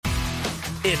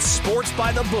It's Sports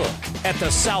by the Book at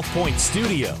the South Point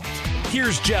Studio.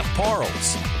 Here's Jeff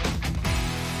Parles.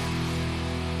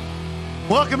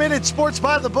 Welcome in. It's Sports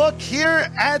by the Book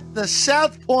here at the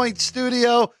South Point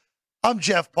Studio. I'm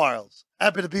Jeff Parles.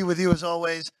 Happy to be with you as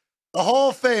always. The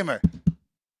Hall of Famer,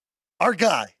 our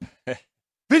guy,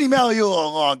 Vinny Magliulo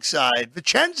alongside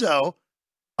Vincenzo.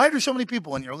 Why are there so many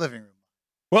people in your living room?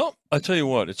 Well, I tell you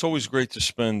what, it's always great to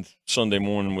spend Sunday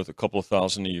morning with a couple of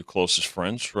thousand of your closest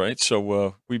friends, right? So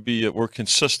we're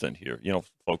consistent here. You know,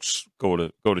 folks go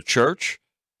to church,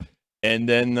 and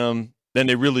then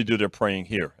they really do their praying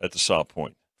here at the South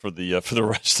Point for the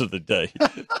rest of the day.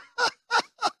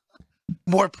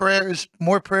 More prayers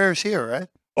here, right?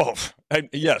 Oh,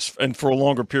 yes, and for a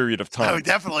longer period of time. Oh,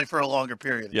 definitely for a longer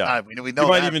period of time. We know you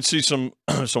might even see some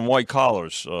white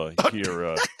collars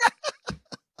here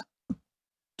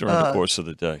during the course of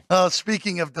the day.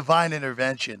 Speaking of divine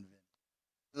intervention,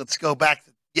 let's go back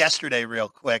to yesterday real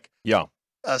quick. Yeah.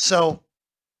 So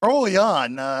early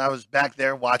on, I was back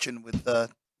there watching with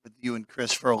you and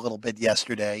Chris for a little bit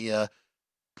yesterday.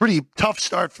 Pretty tough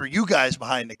start for you guys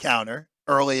behind the counter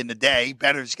early in the day.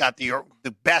 Bettors got the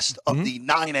best of the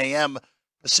 9 a.m.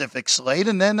 Pacific slate,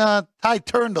 and then tide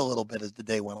turned a little bit as the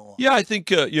day went along. Yeah, I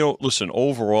think, listen,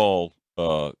 overall,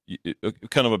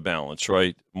 kind of a balance,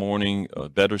 right? Morning,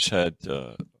 bettors had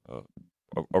a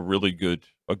really good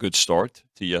start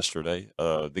to yesterday.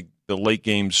 The late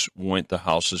games went the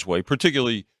house's way,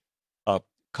 particularly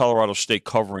Colorado State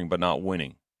covering but not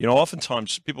winning. You know,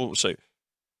 oftentimes people will say,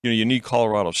 you need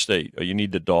Colorado State or you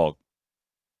need the dog.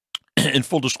 In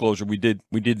full disclosure, we did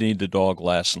need the dog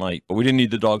last night, but we didn't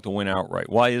need the dog to win outright.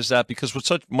 Why is that? Because with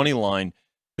such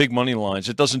big money lines,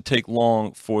 it doesn't take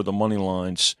long for the money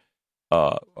lines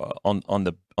on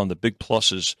the big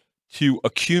pluses to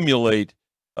accumulate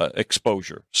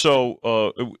exposure.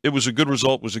 So it was a good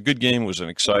result. It was a good game. It was an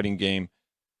exciting game.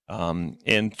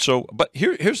 But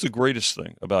here's the greatest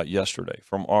thing about yesterday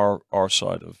from our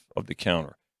side of the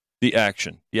counter: the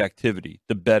action, the activity,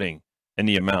 the betting, and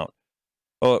the amount.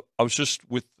 I was just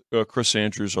with Chris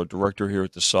Andrews, our director here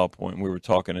at the South Point, and we were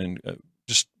talking, and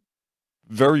just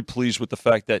very pleased with the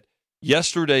fact that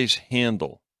yesterday's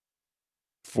handle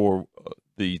for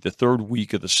the third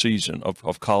week of the season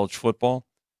of college football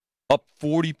up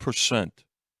 40%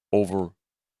 over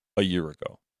a year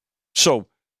ago. So,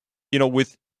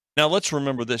 now let's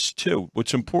remember this too.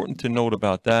 What's important to note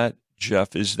about that,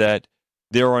 Jeff, is that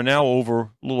there are now a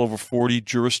little over 40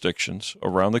 jurisdictions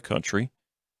around the country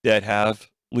that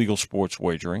have legal sports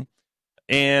wagering,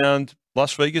 and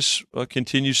Las Vegas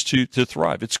continues to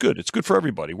thrive. It's good. It's good for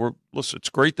everybody. It's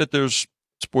great that there's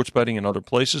sports betting in other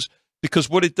places, because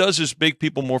what it does is make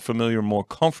people more familiar, more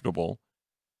comfortable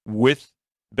with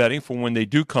betting for when they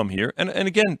do come here. And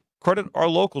again, credit our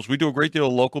locals. We do a great deal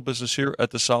of local business here at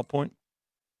the South Point,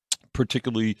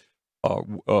 particularly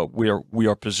where we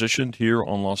are positioned here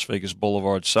on Las Vegas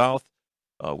Boulevard South.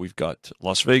 We've got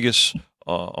Las Vegas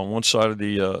on one side of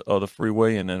the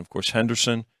freeway, and then of course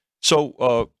Henderson.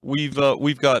 So we've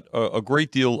got a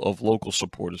great deal of local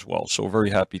support as well. So we're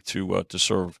very happy to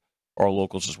serve our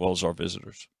locals as well as our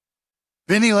visitors.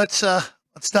 Vinny, let's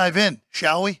dive in,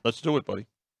 shall we? Let's do it, buddy.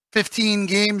 15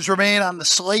 games remain on the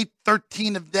slate.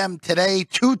 13 of them today,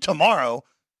 2 tomorrow,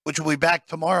 which will be back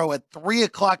tomorrow at 3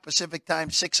 o'clock Pacific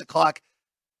time, 6 o'clock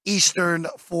Eastern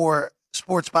for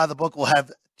Sports by the Book. We'll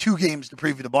have 2 games to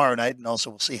preview tomorrow night, and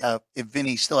also we'll see if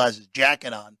Vinny still has his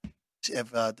jacket on,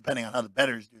 depending on how the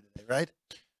bettors do today, right?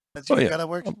 That's how that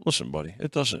works? Listen, buddy,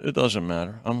 it doesn't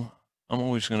matter. I'm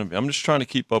always going to be. I'm just trying to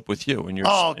keep up with you and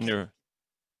your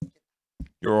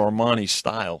Armani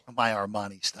style. My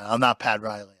Armani style. I'm not Pat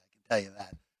Riley, I can tell you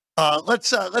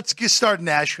that. Let's get started in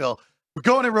Nashville. We're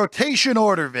going in rotation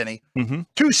order, Vinny.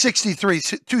 263,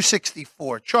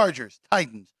 264. Chargers,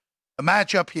 Titans. A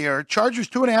matchup here. Chargers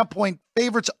 2.5-point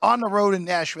favorites on the road in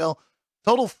Nashville.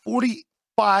 Total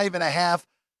 45.5.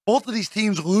 Both of these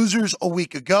teams losers a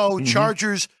week ago.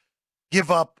 Chargers give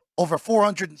up over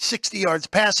 460 yards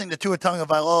passing to Tua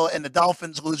Tagovailoa, and the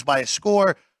Dolphins lose by a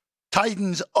score.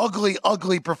 Titans,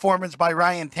 ugly performance by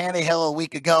Ryan Tannehill a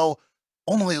week ago.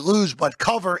 Only lose but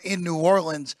cover in New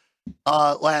Orleans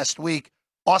last week.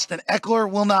 Austin Eckler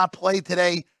will not play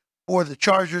today for the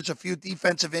Chargers. A few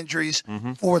defensive injuries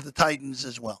for the Titans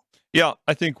as well. Yeah,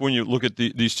 I think when you look at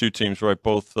these two teams, right,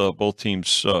 both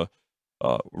teams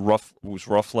was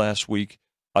rough last week.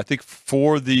 I think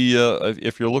for the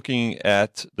if you're looking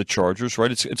at the Chargers,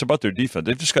 right, it's about their defense.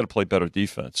 They've just got to play better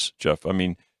defense, Jeff. I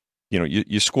mean,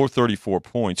 you score 34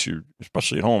 points,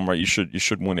 especially at home, right? You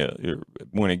should win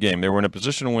a game. They were in a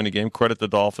position to win a game. Credit the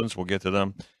Dolphins. We'll get to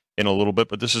them in a little bit,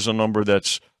 but this is a number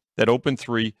that opened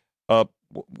 3.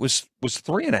 was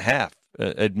 3.5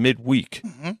 at midweek,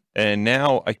 and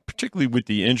now, particularly with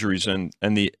the injuries and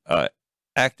the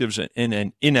actives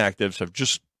and inactives have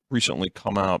just recently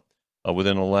come out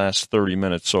within the last 30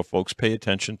 minutes. So, folks, pay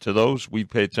attention to those. We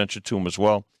pay attention to them as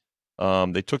well.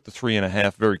 They took the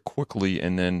 3.5 very quickly,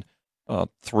 and then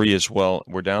 3 as well.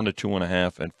 We're down to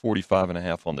 2.5 and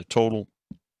 45.5 on the total.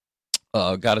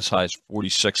 Got as high as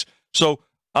 46. So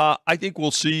I think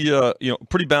we'll see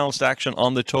pretty balanced action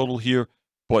on the total here.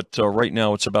 But right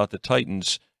now it's about the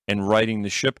Titans and righting the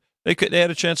ship. They had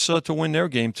a chance to win their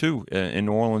game too in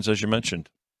New Orleans, as you mentioned.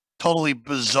 Totally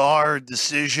bizarre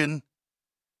decision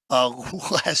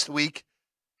last week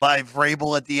by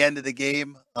Vrabel at the end of the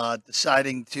game,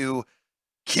 deciding to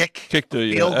kick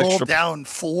the field goal down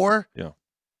 4.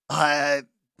 Yeah,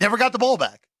 never got the ball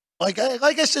back. Like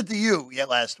I said to you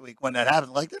last week when that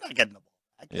happened, they're not getting the ball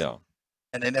back. Yeah,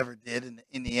 and they never did. And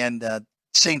in the end,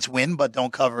 Saints win, but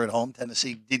don't cover at home.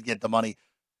 Tennessee did get the money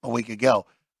a week ago.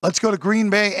 Let's go to Green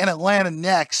Bay and Atlanta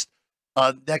next.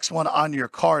 Next one on your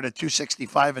card at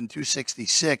 265 and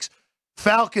 266.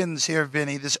 Falcons here,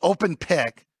 Vinny. This open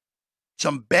pick.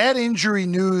 Some bad injury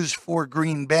news for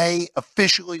Green Bay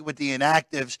officially with the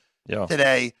inactives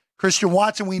today. Christian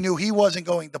Watson, we knew he wasn't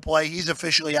going to play. He's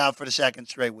officially out for the second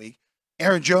straight week.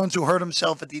 Aaron Jones, who hurt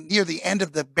himself near the end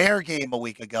of the Bear game a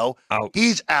week ago,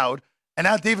 he's out. And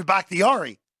now David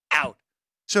Bakhtiari out.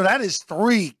 So that is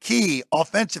 3 key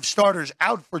offensive starters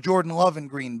out for Jordan Love in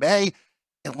Green Bay.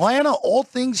 Atlanta, all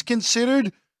things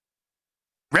considered,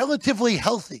 relatively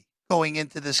healthy going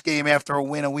into this game after a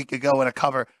win a week ago and a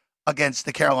cover against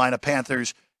the Carolina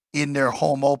Panthers in their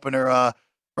home opener.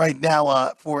 Right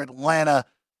now for Atlanta,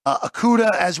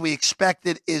 Okudah, as we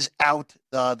expected, is out.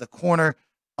 The corner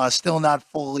still not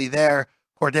fully there.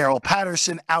 Cordero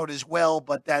Patterson out as well,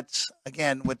 but that's,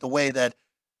 again, with the way that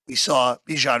we saw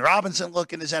Bijan Robinson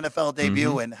look in his NFL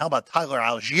debut, and how about Tyler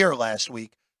Algier last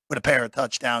week with a pair of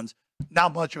touchdowns?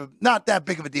 Not that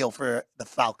big of a deal for the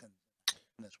Falcons.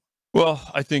 Well,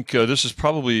 I think this is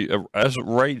probably, as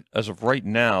of right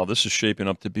now, this is shaping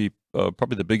up to be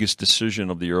probably the biggest decision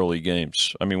of the early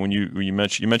games. I mean, when you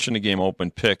mentioned the game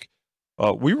open pick,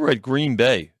 we were at Green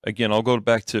Bay. Again, I'll go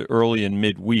back to early and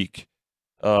midweek.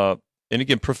 And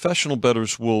again, professional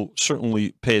bettors will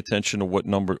certainly pay attention to what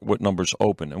numbers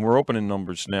open, and we're opening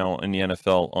numbers now in the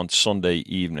NFL on Sunday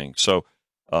evening. So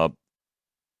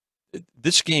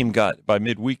this game by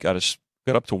midweek got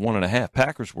up to 1.5.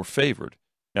 Packers were favored.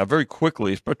 Now, very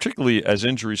quickly, particularly as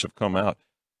injuries have come out,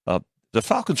 the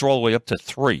Falcons are all the way up to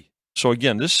 3. So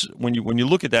again, this when you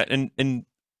look at that, and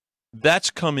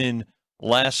that's come in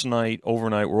last night,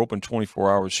 overnight. We're open 24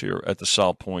 hours here at the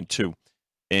South Point too,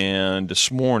 and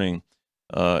this morning.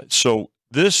 So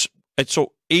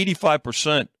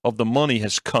 85% of the money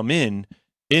has come in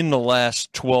the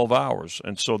last 12 hours,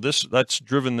 and so that's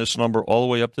driven this number all the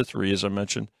way up to 3, as I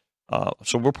mentioned.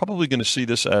 So we're probably going to see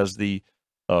this as the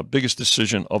biggest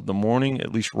decision of the morning,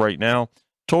 at least right now.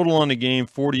 Total on the game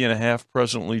 40.5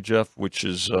 presently, Jeff, which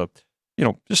is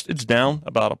it's down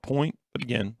about a point, but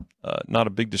again, not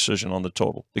a big decision on the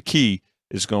total. The key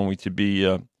is going to be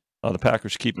the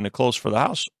Packers keeping it close for the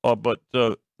house, but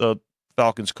the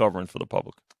Falcons covering for the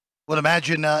public. Would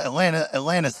imagine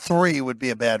Atlanta 3 would be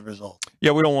a bad result.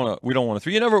 Yeah, we don't want to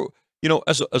 3. You never,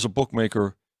 as a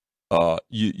bookmaker,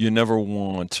 you never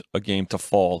want a game to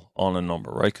fall on a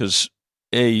number, right? Because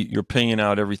you're paying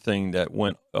out everything that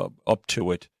went up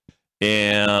to it,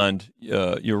 and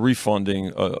you're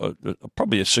refunding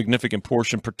probably a significant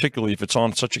portion, particularly if it's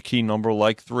on such a key number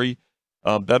like 3.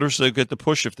 Bettors, they get the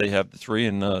push if they have the 3,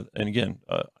 and again,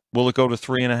 will it go to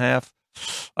 3.5?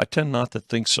 I tend not to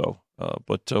think so,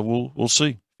 but we'll see.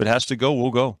 If it has to go,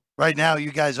 we'll go. Right now,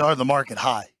 you guys are the market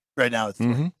high. Right now, at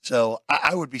 3. So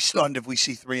I would be stunned if we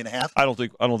see 3.5. I don't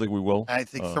think we will. I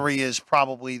think 3 is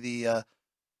probably the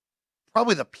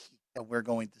peak that we're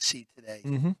going to see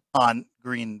today on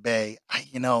Green Bay.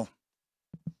 A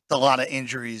lot of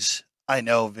injuries. I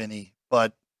know, Vinny,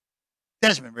 but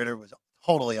Desmond Ridder was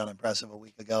totally unimpressive a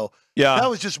week ago. Yeah, that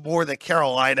was just more that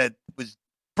Carolina was.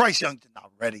 Bryce Young's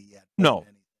not ready yet. No,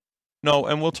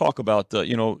 and we'll talk about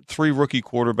 3 rookie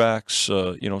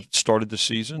quarterbacks. Started the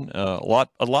season.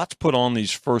 A lot's put on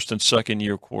these first and second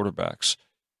year quarterbacks.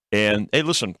 And hey,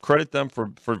 listen, credit them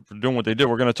for doing what they did.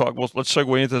 We're going to talk. Well, let's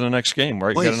segue into the next game,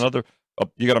 right? Please.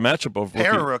 You got a matchup of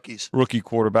rookie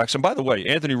quarterbacks. And by the way,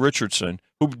 Anthony Richardson,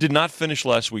 who did not finish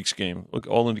last week's game, look,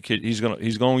 all indicate he's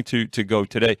going to go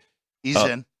today. He's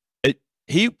in.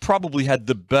 He probably had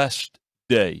the best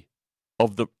day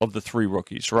of the 3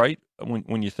 rookies, right?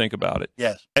 When you think about it.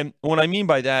 Yes. And what I mean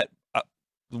by that,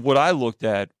 what I looked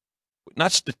at,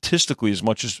 not statistically as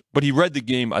much as, but he read the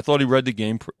game. I thought he read the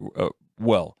game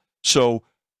well. So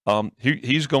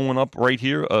he's going up right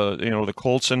here. The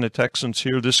Colts and the Texans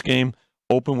here. This game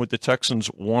open with the Texans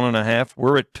 1.5.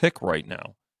 We're at pick right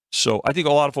now. So I think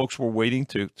a lot of folks were waiting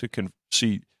to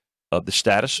see the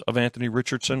status of Anthony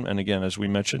Richardson. And again, as we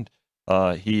mentioned,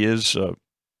 he is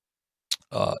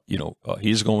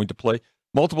he's going to play.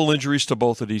 Multiple injuries to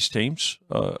both of these teams.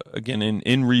 Again,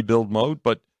 in rebuild mode,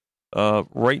 but.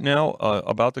 Right now,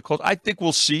 about the Colts, I think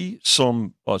we'll see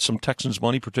some Texans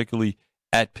money, particularly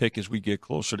at pick as we get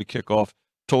closer to kickoff.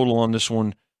 Total on this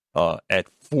one at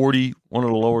 40, one of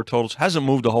the lower totals. Hasn't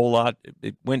moved a whole lot.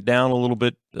 It went down a little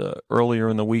bit earlier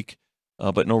in the week,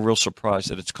 but no real surprise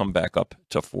that it's come back up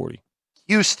to 40.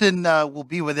 Houston will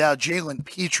be without Jalen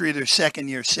Petrie, their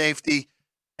second-year safety,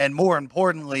 and more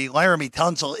importantly, Laramie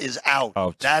Tunsil is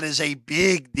out. That is a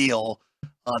big deal.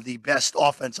 The best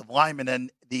offensive lineman and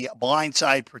the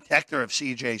blindside protector of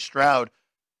C.J. Stroud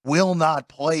will not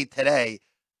play today.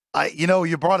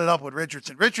 You brought it up with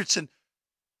Richardson.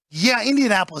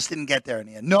 Indianapolis didn't get there in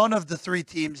the end. None of the three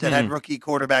teams that had rookie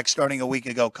quarterbacks starting a week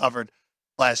ago covered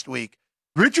last week.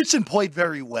 Richardson played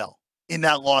very well in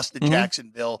that loss to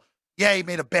Jacksonville. Yeah, he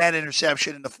made a bad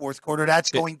interception in the fourth quarter.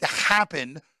 That's going to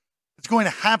happen. It's going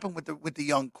to happen with the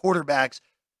young quarterbacks.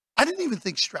 I didn't even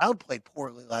think Stroud played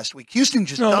poorly last week. Houston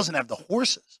just doesn't have the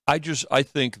horses. I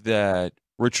think that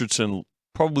Richardson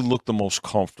probably looked the most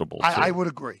comfortable. I would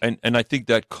agree. And I think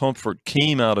that comfort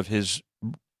came out of his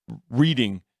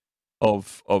reading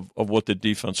of what the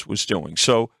defense was doing.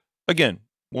 So, again,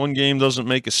 one game doesn't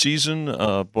make a season,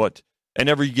 but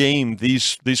every game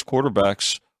these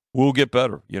quarterbacks will get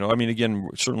better. Again,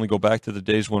 certainly go back to the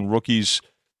days when rookies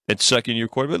at second-year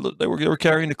quarterback, they were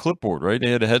carrying the clipboard, right?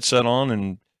 They had a headset on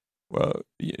and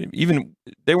even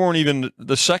they weren't even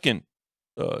the second.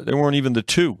 They weren't even the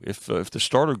two if the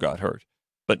starter got hurt.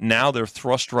 But now they're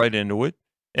thrust right into it,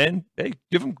 and hey,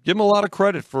 give them a lot of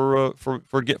credit for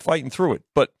fighting through it.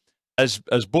 But as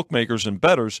bookmakers and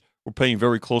bettors, we're paying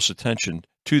very close attention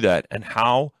to that and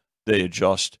how they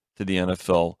adjust to the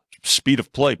NFL speed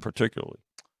of play, particularly.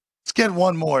 Let's get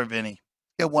one more, Vinny.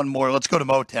 Let's go to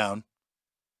Motown.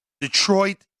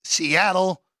 Detroit,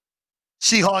 Seattle.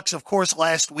 Seahawks, of course,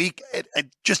 last week,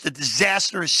 just a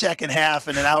disastrous second half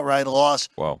and an outright loss.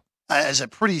 Wow. As a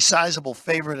pretty sizable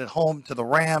favorite at home to the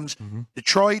Rams.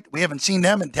 Detroit, we haven't seen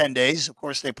them in 10 days. Of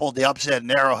course, they pulled the upset in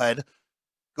Arrowhead,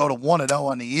 go to 1-0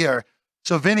 on the year.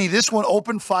 So, Vinny, this one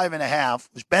opened 5.5,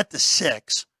 was bet to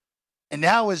 6, and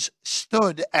now is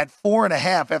stood at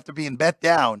 4.5 after being bet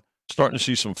down. Starting to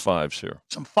see some 5s here.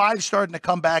 Some 5s starting to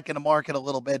come back in the market a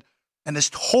little bit. And this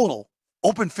total,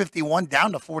 open 51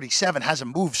 down to 47,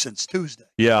 hasn't moved since Tuesday.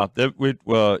 Yeah, it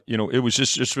was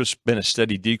just been a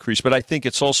steady decrease, but I think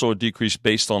it's also a decrease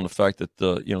based on the fact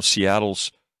that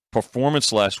Seattle's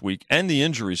performance last week and the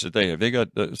injuries that they have. They got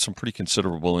some pretty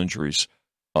considerable injuries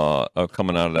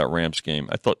coming out of that Rams game.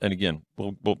 I thought, and again,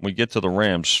 when we get to the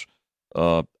Rams,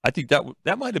 I think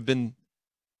that might have been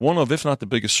one of, if not the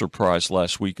biggest surprise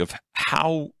last week of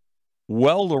how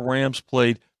well the Rams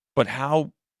played, but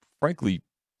how, frankly,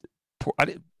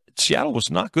 Seattle was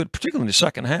not good, particularly in the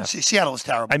second half. Seattle was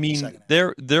terrible. I mean,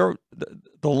 the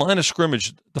line of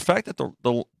scrimmage, the fact that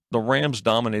the Rams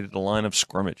dominated the line of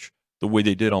scrimmage the way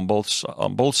they did on both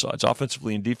sides,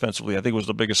 offensively and defensively, I think was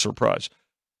the biggest surprise.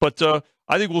 But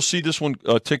I think we'll see this one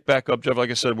tick back up, Jeff. Like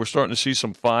I said, we're starting to see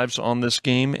some 5s on this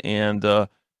game, and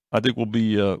I think we'll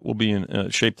be in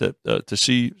shape to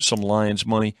see some Lions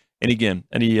money. And again,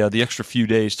 the extra few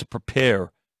days to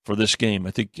prepare for this game,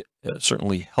 I think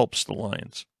certainly helps the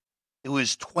Lions. It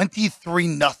was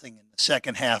 23-0 in the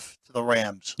second half to the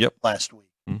Rams last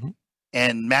week.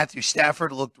 And Matthew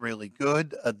Stafford looked really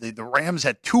good. The Rams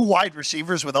had 2 wide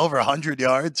receivers with over 100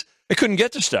 yards. They couldn't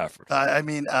get to Stafford.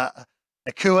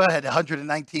 Nakua had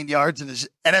 119 yards in his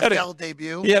NFL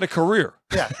debut. He had a career.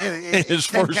 Yeah. In his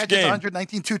first game.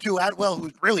 119. Tutu Atwell,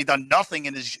 who's really done nothing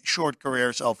in his short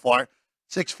career so far,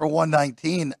 6 for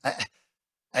 119.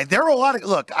 There were a lot of –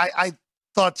 look, I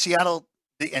thought Seattle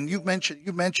 – and you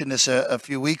mentioned this a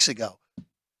few weeks ago.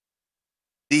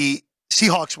 The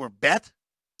Seahawks were bet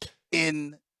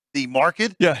in the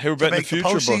market. Yeah, they were bet in the future.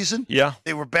 Postseason. Yeah.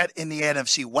 They were bet in the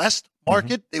NFC West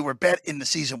market. They were bet in the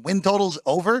season win totals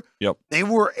over. Yep. They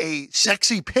were a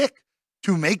sexy pick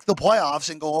to make the playoffs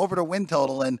and go over the win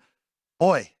total. And,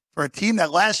 boy, for a team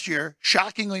that last year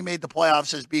shockingly made the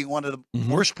playoffs as being one of the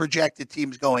worst projected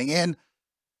teams going in,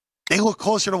 they look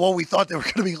closer to what we thought they were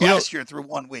going to be last year through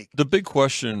 1 week. The big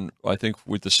question, I think,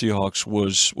 with the Seahawks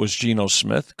was Geno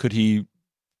Smith. Could he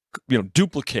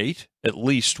duplicate at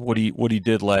least what he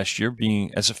did last year,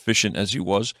 being as efficient as he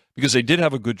was, because they did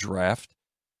have a good draft.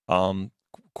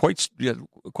 Quite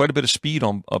a bit of speed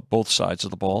on both sides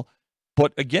of the ball.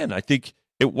 But again, I think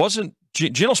it wasn't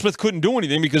Geno Smith couldn't do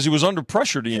anything because he was under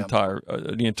pressure the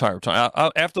entire time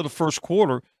after the first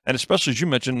quarter, and especially as you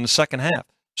mentioned in the second half.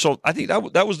 So I think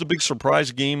that was the big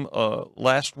surprise game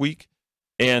last week,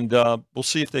 and we'll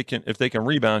see if they can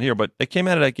rebound here. But they came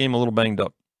out of that game a little banged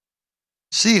up.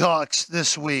 Seahawks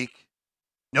this week,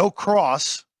 no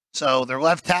Cross, so their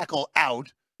left tackle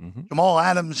out. Mm-hmm. Jamal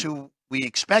Adams, who we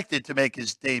expected to make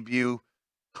his debut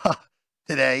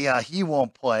today, he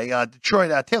won't play.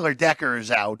 Detroit, Taylor Decker is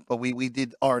out, but we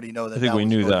did already know that. I think we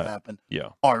knew that happened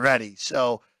already.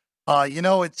 So,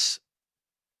 those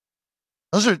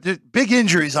are big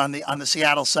injuries on the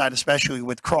Seattle side, especially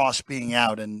with Cross being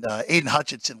out. And Aiden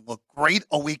Hutchinson looked great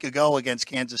a week ago against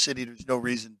Kansas City. There's no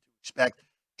reason to expect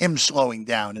him slowing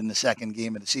down in the second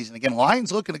game of the season. Again,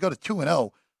 Lions looking to go to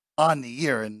 2-0 on the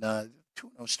year, and 2-0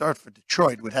 start for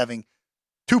Detroit with having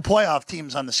two playoff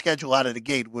teams on the schedule out of the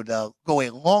gate would go a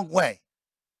long way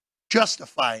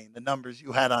justifying the numbers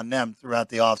you had on them throughout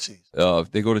the offseason.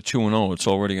 If they go to 2-0, it's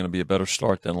already going to be a better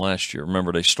start than last year.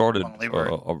 Remember, they started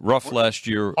rough last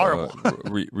year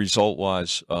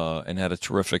result-wise and had a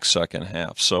terrific second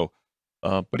half. So,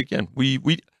 but again,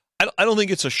 I don't think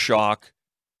it's a shock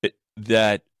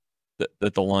that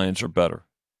the Lions are better.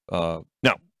 Now,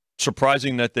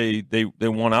 surprising that they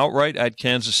won outright at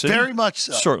Kansas City. Very much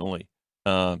so. Certainly.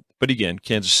 But again,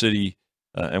 Kansas City,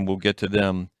 and we'll get to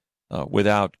them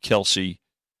without Kelsey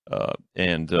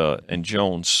and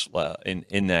Jones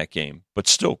in that game. But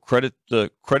still, credit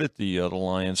the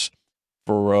Lions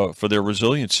for their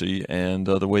resiliency and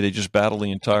the way they just battled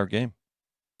the entire game.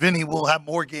 Vinny will have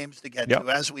more games to get to,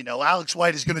 as we know. Alex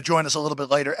White is going to join us a little bit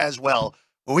later as well.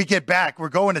 When we get back, we're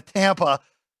going to Tampa.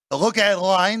 The look-ahead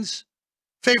lines,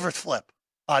 favorite flip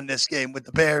on this game with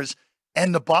the Bears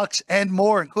and the Bucks and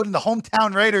more, including the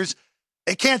hometown Raiders.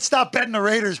 They can't stop betting the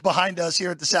Raiders behind us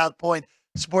here at the South Point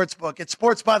Sportsbook. It's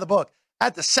Sports by the Book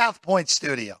at the South Point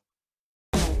studio.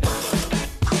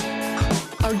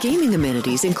 Our gaming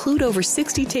amenities include over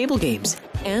 60 table games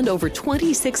and over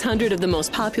 2,600 of the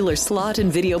most popular slot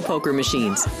and video poker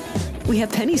machines. We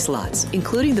have penny slots,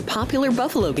 including the popular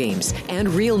Buffalo games, and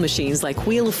real machines like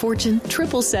Wheel of Fortune,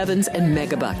 777s, and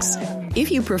Megabucks.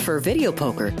 If you prefer video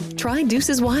poker, try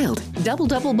Deuces Wild, Double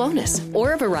Double Bonus,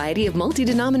 or a variety of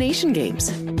multi-denomination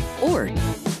games. Or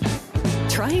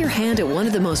try your hand at one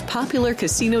of the most popular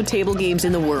casino table games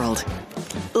in the world,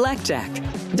 Blackjack.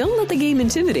 Don't let the game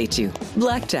intimidate you.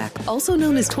 Blackjack, also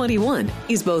known as 21,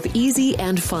 is both easy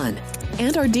and fun.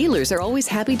 And our dealers are always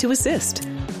happy to assist.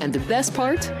 And the best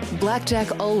part?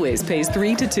 Blackjack always pays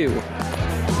 3 to 2.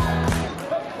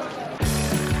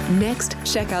 Next,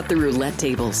 check out the roulette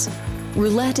tables.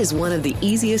 Roulette is one of the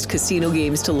easiest casino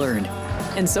games to learn,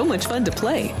 and so much fun to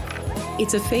play.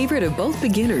 It's a favorite of both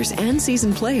beginners and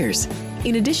seasoned players.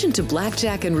 In addition to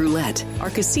blackjack and roulette, our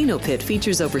casino pit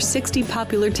features over 60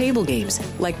 popular table games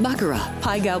like Baccarat,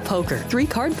 Pai Gow Poker,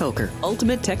 3-Card Poker,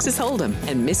 Ultimate Texas Hold'em,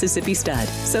 and Mississippi Stud.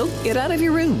 So get out of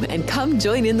your room and come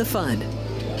join in the fun.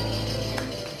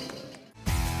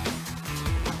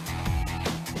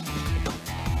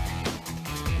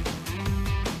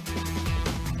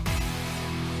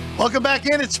 Welcome back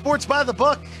in. It's Sports by the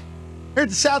Book here at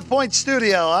the South Point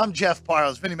studio. I'm Jeff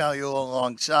Parles, Vinny Magliulo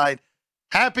alongside.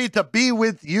 Happy to be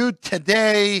with you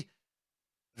today.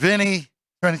 Vinny, is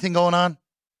there anything going on?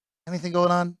 Anything going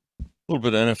on? A little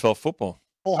bit of NFL football.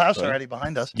 Full house already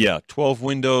behind us. Yeah, 12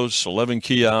 windows, 11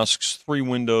 kiosks, 3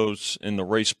 windows in the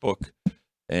race book,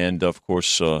 and, of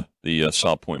course, the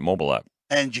South Point mobile app.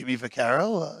 And Jimmy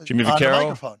Vaccaro,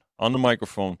 on the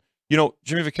microphone. You know,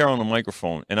 Jimmy Vaccaro on the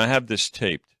microphone, and I have this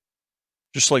taped.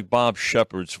 Just like Bob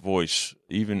Shepard's voice,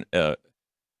 even after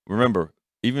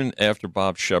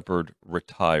Bob Shepard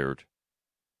retired,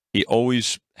 he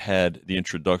always had the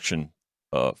introduction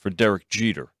for Derek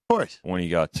Jeter. Of course, when he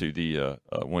got to the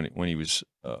when he was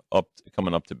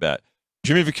coming up to bat.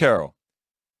 Jimmy Vaccaro,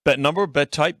 bet number,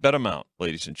 bet type, bet amount,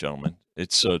 ladies and gentlemen.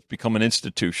 It's become an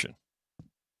institution.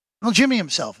 Well, Jimmy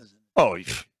himself is. Oh,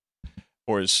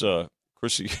 or is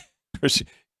Chrissy,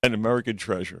 an American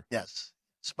treasure? Yes.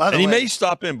 And he may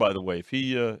stop in, by the way. If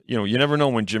he, you never know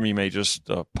when Jimmy may just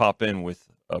pop in with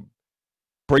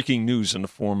breaking news in the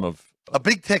form of a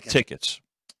big tickets,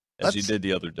 as he did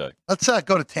the other day. Let's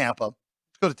go to Tampa.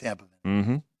 Let's go to Tampa.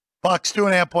 Mm-hmm. Bucks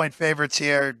 2.5-point favorites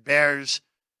here. Bears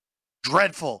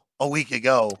dreadful a week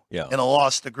ago in a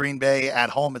loss to Green Bay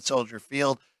at home at Soldier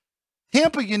Field.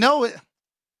 Tampa, name of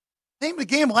the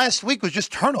game last week was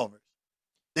just turnovers.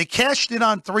 They cashed in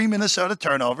on 3 Minnesota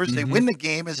turnovers. They win the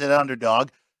game as an underdog.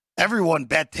 Everyone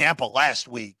bet Tampa last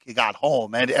week. You got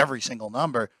home and every single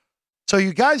number. So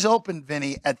you guys opened,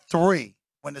 Vinny, at 3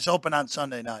 when it's open on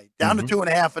Sunday night. Down to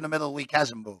 2.5 in the middle of the week,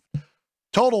 hasn't moved.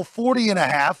 Total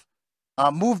 40.5.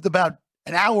 Moved about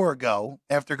an hour ago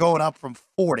after going up from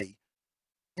 40.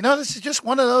 You know, this is just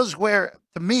one of those where,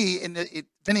 to me,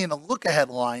 Vinny, in the look-ahead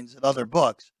lines at other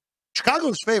books,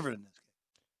 Chicago's favored in this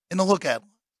game, in the look-ahead line.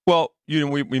 Well,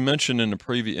 we mentioned in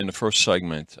the first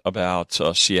segment about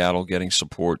Seattle getting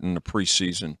support in the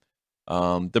preseason.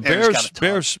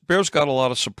 The Bears got a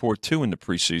lot of support too in the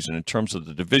preseason in terms of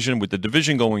the division. With the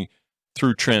division going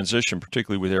through transition,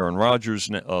 particularly with Aaron Rodgers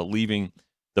leaving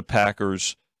the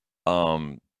Packers.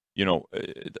 The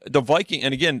Viking,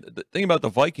 and again, the thing about the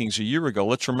Vikings a year ago,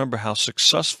 let's remember how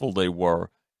successful they were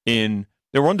they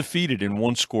were undefeated in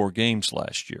one-score games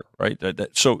last year, right?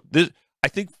 I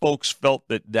think folks felt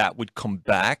that would come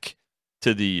back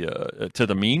to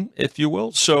the mean, if you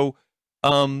will. So,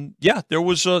 there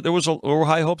were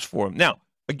high hopes for him. Now,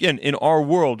 again, in our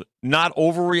world, not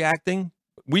overreacting.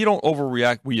 We don't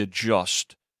overreact. We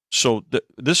adjust. So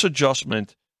this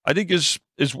adjustment, I think, is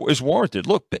warranted.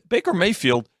 Look, Baker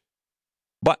Mayfield,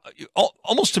 but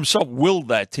almost himself willed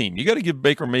that team. You got to give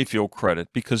Baker Mayfield credit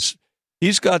because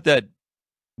he's got that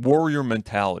warrior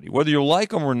mentality. Whether you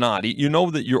like him or not, you know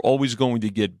that you're always going to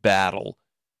get battle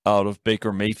out of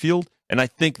Baker Mayfield, and I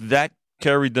think that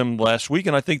carried them last week,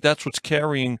 and I think that's what's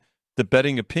carrying the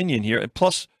betting opinion here. And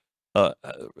plus,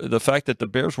 the fact that the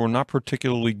Bears were not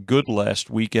particularly good last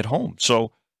week at home.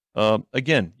 So,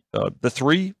 again, the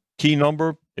 3 key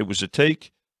number, it was a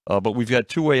take, but we've got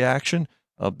two-way action.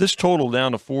 This total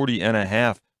down to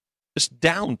 40.5. It's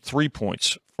down 3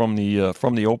 points from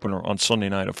the opener on Sunday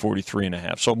night at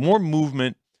 43.5. So more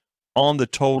movement on the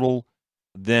total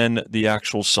than the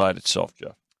actual side itself,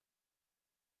 Jeff.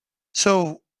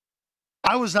 So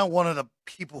I was not one of the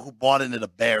people who bought into the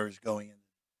Bears going in.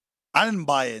 I didn't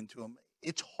buy into them.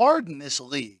 It's hard in this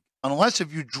league, unless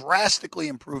if you drastically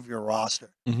improve your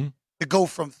roster, to go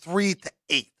from 3 to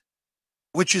 8,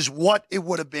 which is what it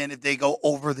would have been if they go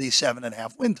over the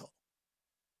 7.5 win total.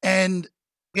 And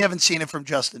we haven't seen it from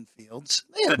Justin Fields.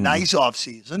 They had a nice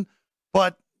offseason,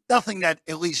 but nothing that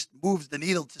at least moves the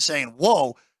needle to saying,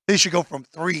 whoa, they should go from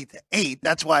 3 to 8.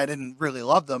 That's why I didn't really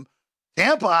love them.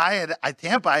 Tampa,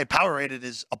 I power rated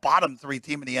as a bottom 3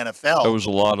 team in the NFL. There was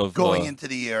a lot of going into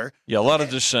the year. Yeah, a lot of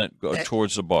dissent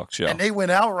towards the Bucs. Yeah, and they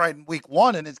went outright in week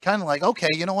 1, and it's kind of like, okay,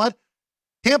 you know what?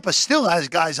 Tampa still has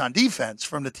guys on defense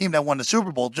from the team that won the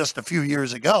Super Bowl just a few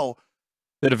years ago.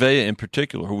 Vitavea in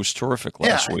particular, who was terrific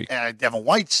last week. Devin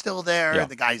White's still there. Yeah.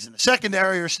 The guys in the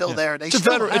secondary are still there.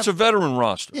 It's a veteran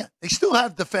roster. Yeah, they still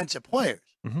have defensive players.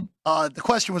 The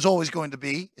question was always going to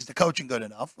be, is the coaching good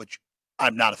enough? Which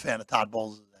I'm not a fan of Todd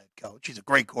Bowles as a head coach. He's a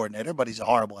great coordinator, but he's a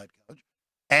horrible head coach.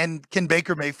 And can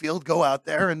Baker Mayfield go out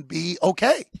there and be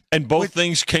okay? And both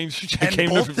things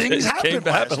happened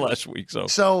last week.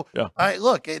 So yeah. All right,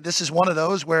 look, this is one of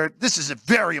those where this is a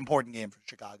very important game for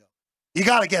Chicago. You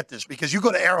got to get this because you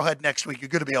go to Arrowhead next week, you're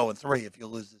going to be 0-3 if you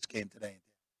lose this game today.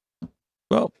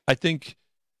 Well, I think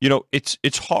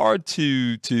it's hard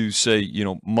to say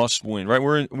must win, right?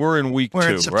 We're in week 2,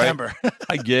 in September. Right?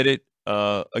 I get it.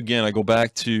 Again, I go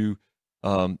back to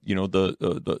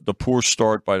the poor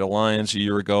start by the Lions a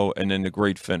year ago, and then the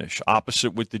great finish.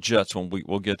 Opposite with the Jets when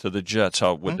we'll get to the Jets.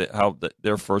 How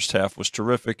their first half was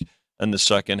terrific and the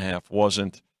second half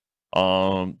wasn't.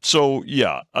 I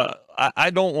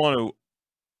don't want to.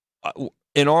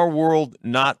 In our world,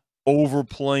 not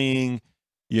overplaying,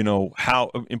 how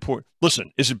important.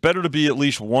 Listen, is it better to be at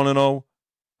least 1-0,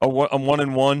 or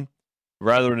 1-1,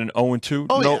 rather than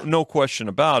 0-2? No question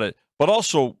about it. But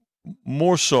also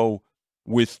more so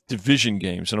with division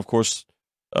games, and of course,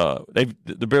 the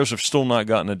Bears have still not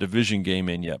gotten a division game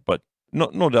in yet. But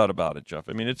no doubt about it, Jeff.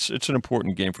 I mean, it's an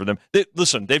important game for them.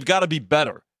 They've got to be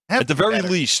better. At the very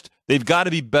least, they've got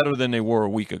to be better than they were a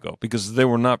week ago because they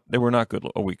were not good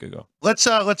a week ago. Let's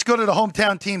go to the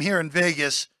hometown team here in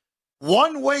Vegas.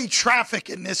 One-way traffic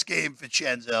in this game,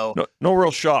 Vincenzo. No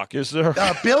real shock, is there?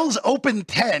 Bills open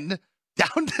 10,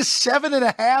 down to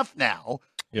 7.5 now.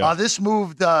 Yeah. This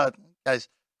moved, guys,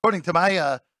 according to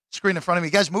my screen in front of me,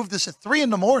 guys moved this at 3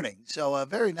 a.m. So a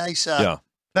very nice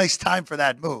nice time for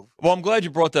that move. Well, I'm glad you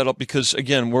brought that up because,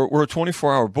 again, we're a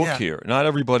 24-hour book here. Not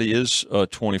everybody is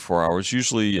 24 hours.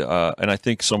 Usually, and I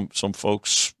think some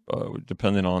folks,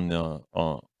 depending on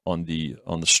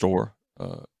the store,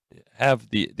 have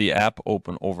the app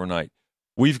open overnight.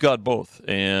 We've got both,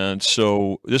 and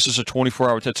so this is a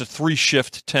 24-hour. It's a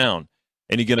 3-shift town,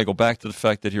 and again, I go back to the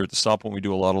fact that here at the Stop Point we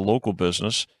do a lot of local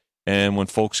business, And when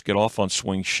folks get off on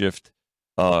swing shift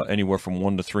anywhere from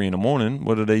 1 to 3 in the morning,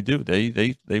 what do?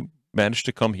 They manage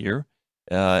to come here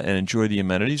and enjoy the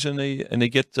amenities, and they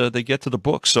get to the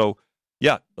book. So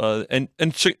yeah, and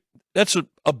so that's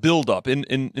a build up in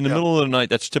the middle of the night.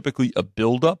 That's typically a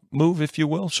build up move, if you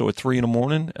will. So at 3 in the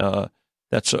morning,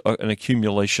 that's an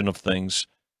accumulation of things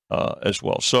as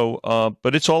well. So,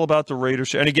 but it's all about the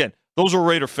Raiders. And again, those are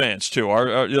Raider fans too.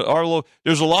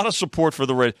 There's a lot of support for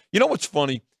the Raiders. You know what's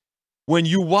funny? When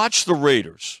you watch the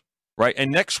Raiders, right,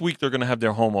 and next week they're going to have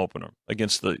their home opener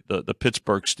against the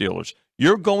Pittsburgh Steelers,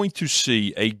 you're going to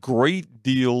see a great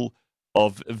deal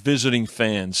of visiting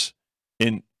fans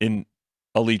in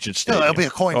Allegiant Stadium. There'll be a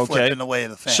coin flip in the way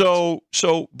of the fans.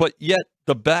 But yet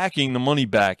the money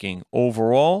backing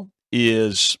overall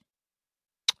is,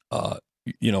 for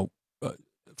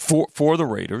the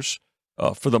Raiders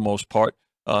for the most part.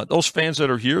 Those fans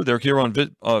that are here, they're here on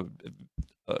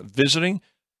visiting.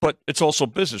 But it's also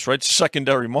business, right? It's a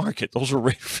secondary market. Those are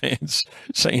Raider fans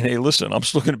saying, hey, listen, I'm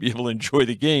still going to be able to enjoy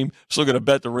the game. Still going to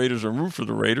bet the Raiders and root for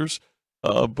the Raiders.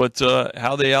 But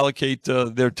how they allocate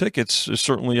their tickets is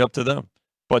certainly up to them.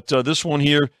 But this one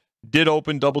here did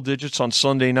open double digits on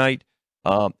Sunday night,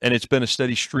 and it's been a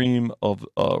steady stream of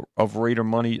Raider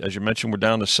money. As you mentioned, we're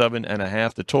down to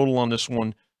 7.5. The total on this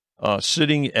one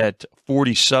sitting at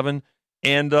 47.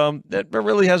 And there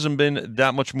really hasn't been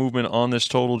that much movement on this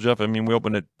total, Jeff. I mean, we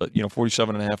opened at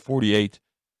 47.5, 48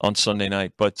 on Sunday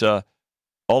night. But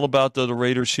all about the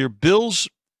Raiders here. Bills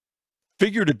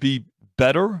figure to be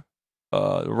better.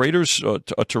 The Raiders,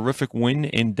 a terrific win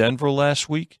in Denver last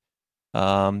week.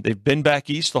 They've been back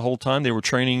east the whole time. They were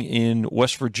training in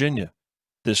West Virginia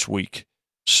this week.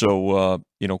 So,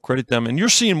 credit them. And you're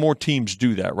seeing more teams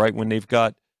do that, right, when they've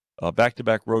got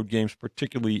back-to-back road games,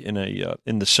 particularly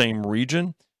in the same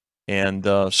region, and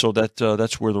so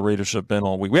that's where the Raiders have been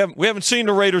all week. We haven't seen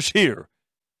the Raiders here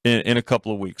in a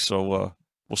couple of weeks, so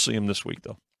we'll see them this week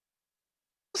though.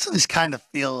 Doesn't this kind of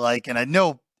feel like? And I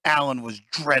know Allen was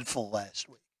dreadful last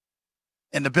week,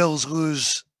 and the Bills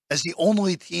lose as the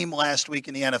only team last week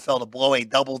in the NFL to blow a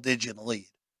double-digit lead.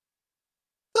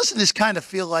 Doesn't this kind of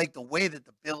feel like the way that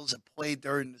the Bills have played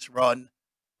during this run,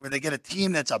 where they get a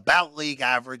team that's about league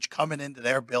average coming into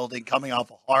their building, coming off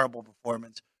a horrible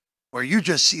performance, where you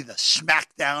just see the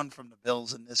smackdown from the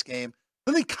Bills in this game?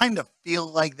 Doesn't it kind of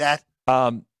feel like that?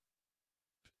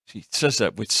 He says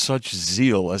that with such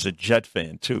zeal as a Jet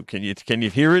fan, too. Can you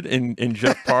hear it in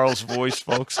Jeff Parles' voice,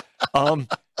 folks? I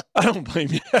don't blame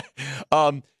you.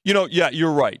 Yeah,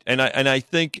 you're right. And I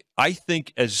think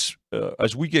as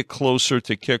we get closer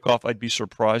to kickoff, I'd be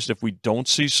surprised if we don't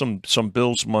see some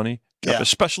Bills money. Yeah.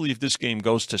 Especially if this game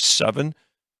goes to 7.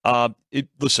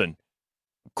 Listen,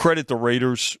 credit the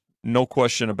Raiders, no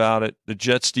question about it. The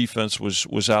Jets' defense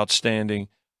was outstanding.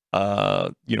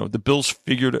 The Bills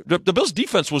figured the Bills'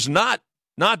 defense was not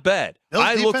bad.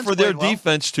 I look for their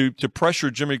defense to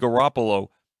pressure Jimmy Garoppolo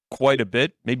quite a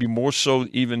bit, maybe more so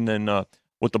even than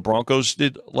what the Broncos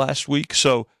did last week.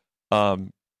 So I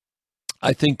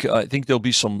think there'll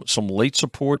be some late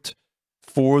support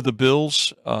for the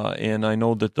Bills, and I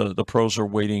know that the pros are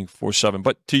waiting for 7.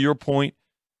 But to your point,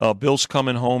 Bills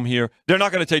coming home here. They're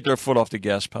not going to take their foot off the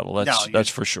gas pedal. That's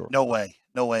for sure. No way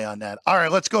on that. All right,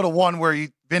 let's go to one where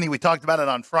Vinny, we talked about it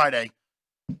on Friday.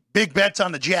 Big bets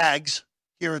on the Jags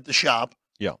here at the shop.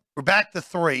 Yeah. We're back to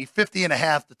 3,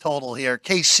 50.5 the total here.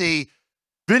 KC.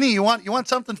 Vinny, you want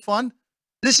something fun?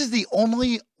 This is the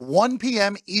only 1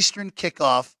 p.m. Eastern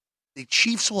kickoff the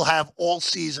Chiefs will have all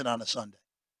season on a Sunday.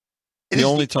 The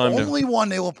only one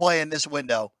they will play in this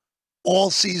window all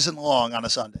season long on a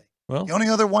Sunday. Well, the only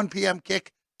other 1 p.m.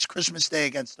 kick is Christmas Day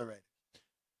against the Raiders.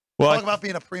 Talk about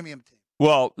being a premium team.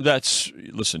 Well,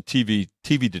 TV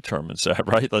determines that,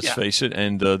 right? Let's face it.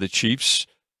 And the Chiefs,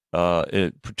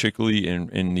 particularly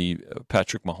in the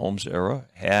Patrick Mahomes era,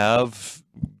 have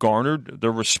garnered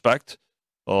the respect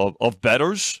of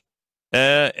bettors,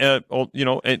 and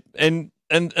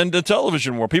the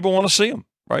television world. People want to see them,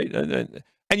 right?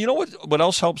 And you know what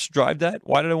else helps drive that?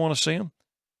 Why did I want to see him?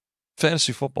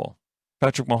 Fantasy football.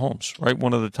 Patrick Mahomes, right?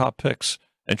 One of the top picks.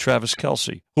 And Travis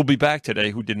Kelce, who'll be back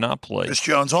today, who did not play. Chris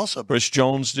Jones also. Chris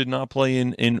Jones did not play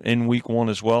in week 1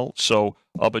 as well. So,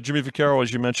 but Jimmy Vaccaro,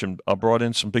 as you mentioned, brought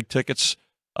in some big tickets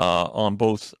on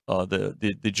both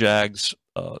the Jags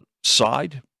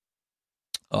side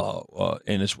and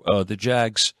the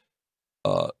Jags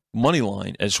money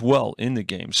line as well in the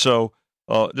game. So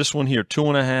this one here,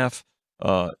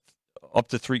 2.5 up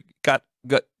to 3.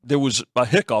 There was a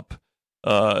hiccup.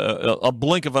 A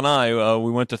blink of an eye, we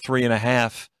went to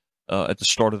 3.5 at the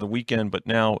start of the weekend, but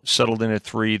now settled in at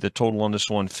 3. The total on this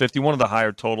one, 50. One of the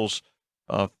higher totals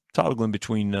toggling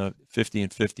between 50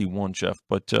 and 51, Jeff.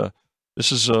 But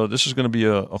this is going to be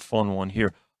a fun one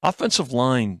here. Offensive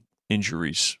line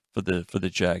injuries for the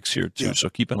Jags here too, so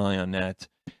keep an eye on that,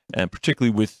 and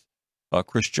particularly with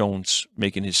Chris Jones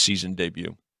making his season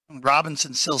debut.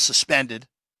 Robinson still suspended.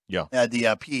 Yeah, had the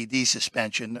PED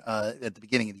suspension at the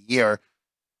beginning of the year.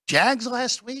 Jags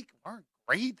last week weren't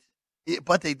great,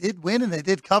 but they did win and they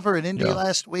did cover in Indy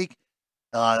last week,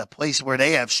 a place where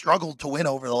they have struggled to win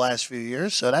over the last few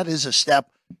years. So that is a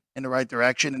step in the right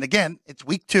direction. And again, it's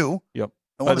week 2. Yep.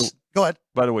 Go ahead.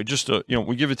 By the way, just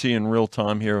we give it to you in real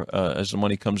time here as the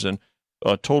money comes in.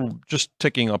 Total just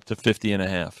ticking up to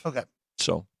 50.5. Okay.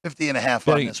 So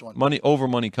 50.5 on this one.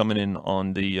 Money coming in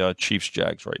on the Chiefs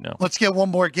Jags right now. Let's get one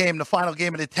more game, the final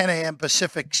game of the 10 a.m.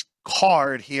 Pacific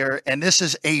card here, and this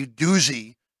is a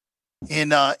doozy in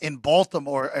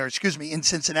Baltimore, or excuse me, in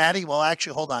Cincinnati. Well,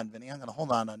 actually, hold on, Vinny. I'm going to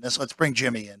hold on this. Let's bring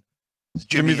Jimmy in.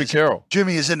 Jimmy Vaccaro.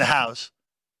 Jimmy is in the house.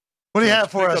 What do you have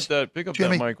for us? Pick up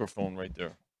that microphone right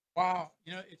there. Wow,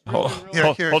 it's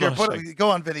really here.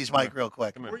 Go on Vinny's mic real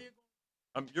quick. Where are you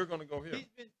going? You're going to go here. He's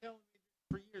been telling me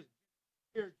for years.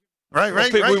 Here.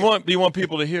 Right. We want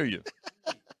people to hear you.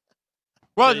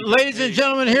 Well, ladies and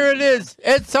gentlemen, here it is.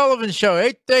 Ed Sullivan Show,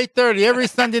 8 to 8:30 every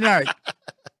Sunday night.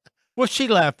 What's she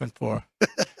laughing for?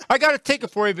 I got a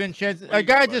ticket for you, Vincenzo. A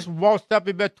guy just waltzed up.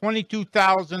 He bet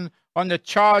 $22,000 on the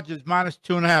Chargers minus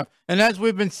 2.5. And as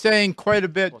we've been saying quite a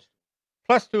bit,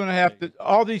 plus 2.5, that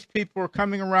all these people are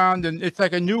coming around, and it's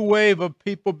like a new wave of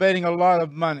people betting a lot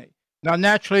of money. Now,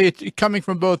 naturally, it's coming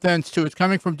from both ends, too. It's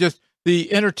coming from just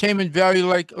the entertainment value,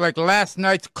 like last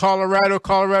night's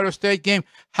Colorado State game.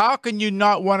 How can you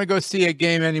not want to go see a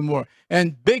game anymore?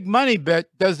 And Big Money Bet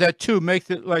does that, too, makes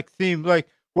it seem like,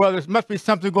 well, there must be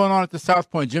something going on at the South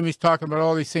Point. Jimmy's talking about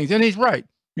all these things, and he's right.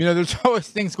 There's always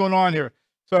things going on here.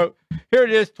 So here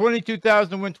it is,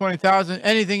 22,000 win 20,000.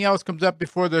 Anything else comes up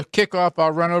before the kickoff,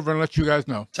 I'll run over and let you guys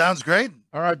know. Sounds great.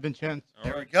 All right, Vincenzo.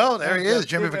 There we go. There he is,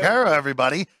 Jimmy Vaccaro,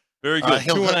 everybody. Very good.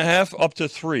 2.5 up to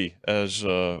 3 as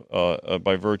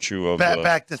by virtue of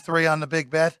back to 3 on the big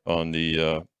bet on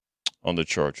the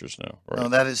Chargers now. Right. No,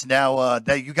 that is now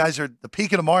that you guys are the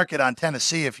peak of the market on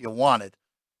Tennessee if you want it.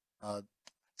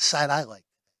 Side I like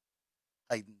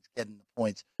Titans getting the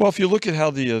points. Well, if you look at how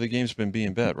the game's been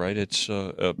being bet, right? It's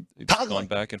gone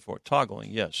back and forth,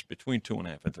 toggling. Yes, between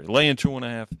 2.5 and 3, laying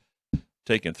 2.5,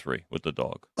 taking 3 with the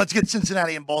dog. Let's get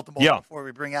Cincinnati and Baltimore before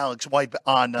we bring Alex White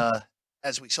on.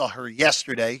 As we saw her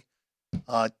yesterday,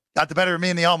 got the better of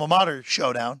me in the alma mater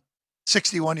showdown.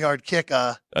 61-yard kick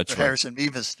for Harrison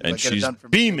Beavis. And she's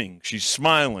beaming. She's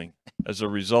smiling as a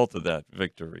result of that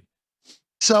victory.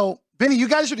 So, Vinny, you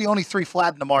guys are the only 3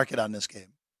 flat in the market on this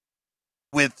game,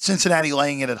 with Cincinnati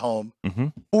laying it at home.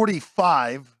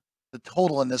 45, the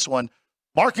total in this one.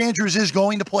 Mark Andrews is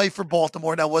going to play for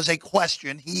Baltimore. That was a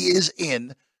question. He is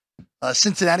in.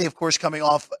 Cincinnati, of course, coming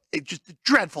off just a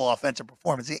dreadful offensive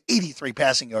performance, 83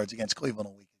 passing yards against Cleveland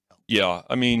a week ago. Yeah,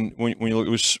 I mean, when you look,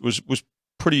 it was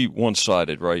pretty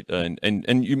one-sided, right? And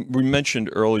we mentioned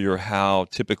earlier how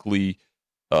typically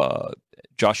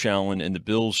Josh Allen and the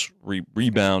Bills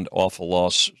rebound off a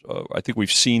loss. I think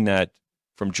we've seen that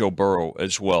from Joe Burrow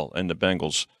as well and the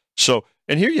Bengals. So,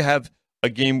 and here you have a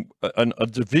game, a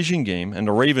division game, and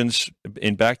the Ravens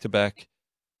in back-to-back.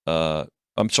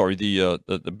 I'm sorry, the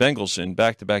Bengals in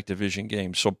back-to-back division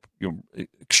games, so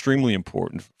extremely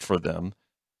important for them.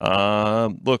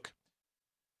 Look,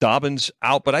 Dobbins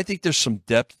out, but I think there's some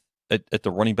depth at the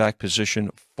running back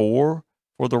position for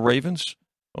the Ravens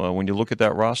when you look at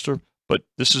that roster. But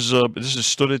this is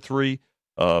stood at 3.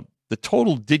 The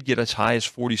total did get as high as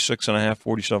 46.5,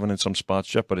 47 in some spots,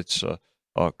 Jeff, but it's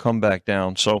come back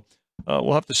down. So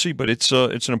we'll have to see. But it's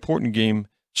an important game,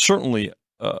 certainly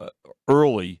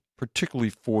early. Particularly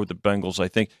for the Bengals, I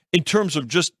think, in terms of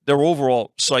just their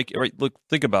overall psyche. Right? Look,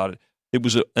 think about it. It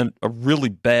was a really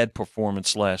bad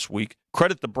performance last week.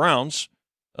 Credit the Browns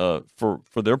for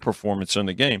their performance in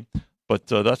the game, but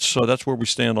that's where we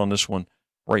stand on this one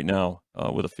right now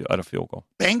at a field goal.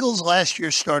 Bengals last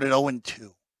year started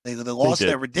 0-2. They lost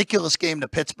their ridiculous game to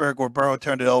Pittsburgh, where Burrow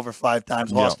turned it over 5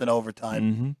 times, lost in overtime,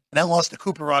 and then lost to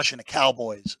Cooper Rush and the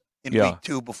Cowboys in week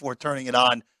 2 before turning it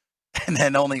on, and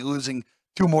then only losing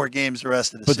 2 more games the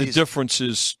rest of the season. But the difference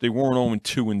is they weren't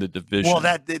 0-2 in the division.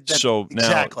 Well, so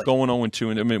exactly. Now going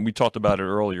 0-2, and I mean we talked about it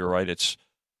earlier, right? It's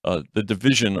the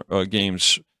division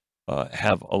games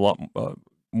have a lot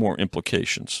more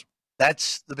implications.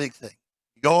 That's the big thing.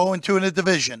 You go 0-2 in the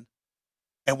division,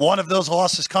 and one of those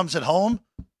losses comes at home.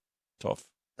 Tough.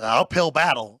 An uphill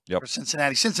battle for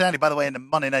Cincinnati. Cincinnati, by the way, in the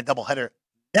Monday night doubleheader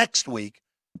next week,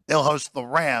 they'll host the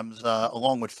Rams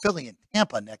along with Philly and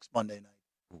Tampa next Monday night.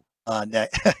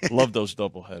 Love those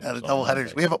doubleheaders. The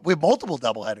doubleheaders. We have multiple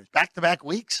doubleheaders, back-to-back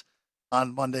weeks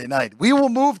on Monday night. We will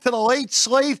move to the late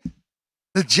slate.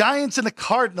 The Giants and the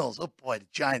Cardinals. Oh boy, the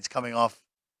Giants coming off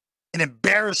an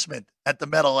embarrassment at the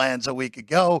Meadowlands a week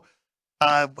ago.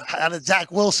 How did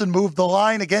Zach Wilson move the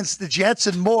line against the Jets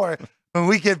and more when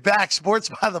we get back? Sports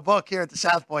by the Book here at the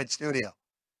South Point studio.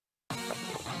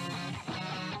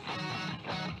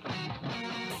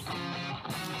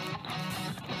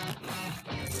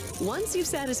 Once you've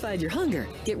satisfied your hunger,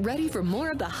 get ready for more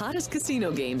of the hottest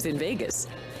casino games in Vegas.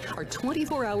 Our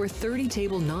 24-hour,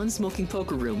 30-table non-smoking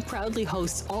poker room proudly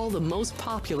hosts all the most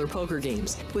popular poker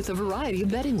games with a variety of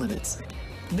betting limits.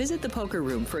 Visit the poker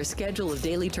room for a schedule of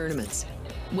daily tournaments.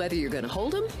 Whether you're going to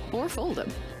hold 'em or fold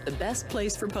 'em, the best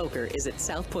place for poker is at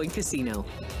South Point Casino.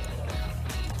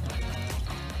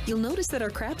 You'll notice that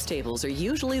our craps tables are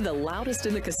usually the loudest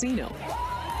in the casino.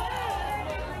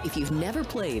 If you've never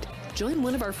played, join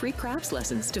one of our free craps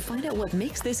lessons to find out what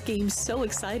makes this game so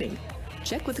exciting.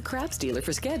 Check with the craps dealer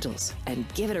for schedules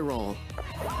and give it a roll.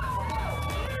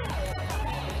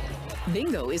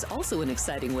 Bingo is also an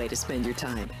exciting way to spend your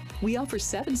time. We offer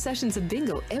 7 sessions of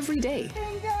bingo every day.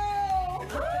 Bingo!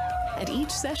 And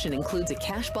each session includes a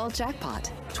cash ball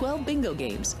jackpot, 12 bingo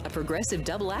games, a progressive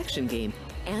double action game,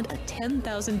 and a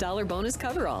 $10,000 bonus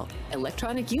coverall.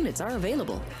 Electronic units are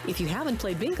available. If you haven't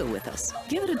played bingo with us,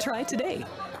 give it a try today.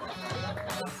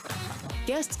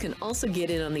 Guests can also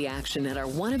get in on the action at our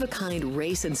one-of-a-kind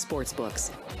race and sports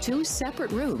books. 2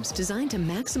 separate rooms designed to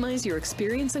maximize your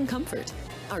experience and comfort.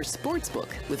 Our sports book,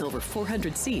 with over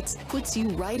 400 seats, puts you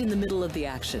right in the middle of the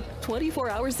action, 24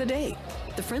 hours a day.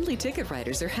 The friendly ticket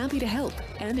writers are happy to help,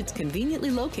 and it's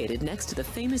conveniently located next to the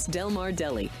famous Del Mar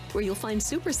Deli, where you'll find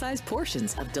supersized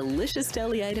portions of delicious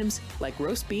deli items like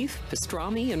roast beef,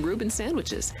 pastrami, and Reuben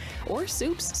sandwiches, or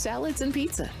soups, salads, and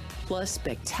pizza. Plus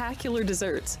spectacular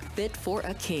desserts fit for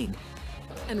a king.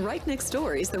 And right next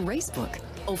door is the race book.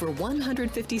 Over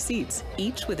 150 seats,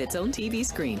 each with its own TV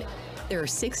screen. There are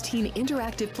 16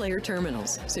 interactive player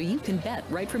terminals, so you can bet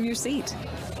right from your seat.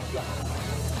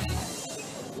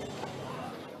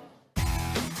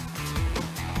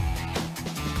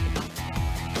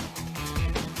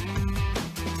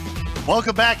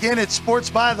 Welcome back in. It's Sports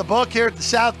by the Book here at the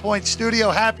South Point studio.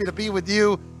 Happy to be with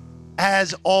you.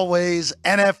 As always,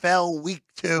 NFL Week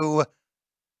 2.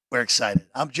 We're excited.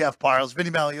 I'm Jeff Parles. Vinny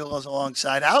Magliulo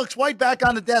alongside. Alex White back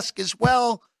on the desk as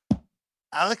well.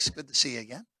 Alex, good to see you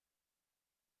again.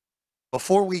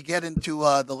 Before we get into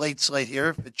the late slate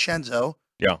here, Vincenzo.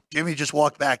 Yeah. Jimmy just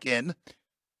walked back in.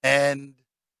 And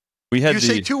we had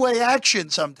say two-way action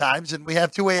sometimes, and we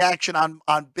have two-way action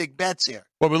on big bets here.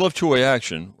 Well, we love two-way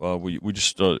action. We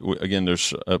just again,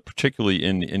 there's particularly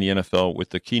in the NFL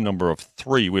with the key number of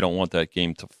 3, we don't want that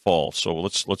game to fall. So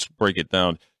let's break it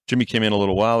down. Jimmy came in a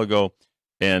little while ago,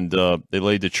 and they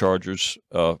laid the Chargers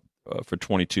for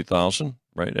 $22,000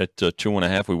 right at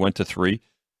 2.5. We went to 3.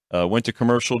 Went to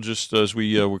commercial just as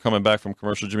we were coming back from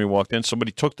commercial. Jimmy walked in.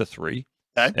 Somebody took the 3.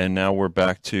 Okay. And now we're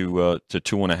back to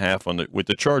 2.5 with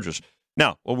the Chargers.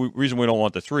 Now, reason we don't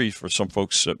want the 3 for some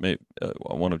folks that may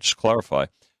I want to just clarify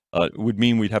would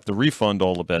mean we'd have to refund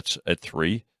all the bets at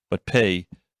 3, but pay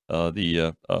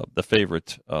the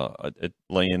favorite at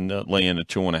lay in at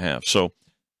 2.5. So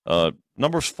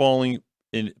numbers falling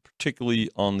in particularly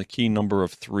on the key number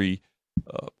of 3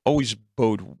 always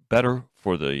bode better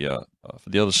for the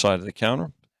other side of the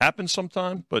counter. Happens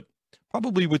sometimes, but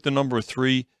probably with the number of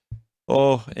 3.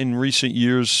 In recent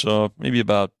years, maybe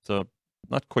about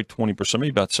not quite 20%, maybe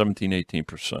about 17,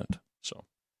 18%. So,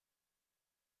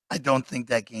 I don't think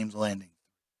that game's landing.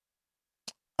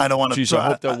 I don't want to. Jeez, I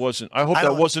hope that wasn't. I hope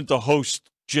that wasn't the host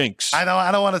jinx. I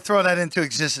don't want to throw that into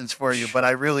existence for you, but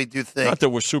I really do think. Not that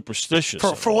we're superstitious.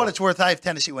 For what it's worth, I have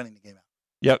Tennessee winning the game out.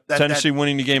 Yep, Tennessee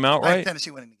winning the game outright. I have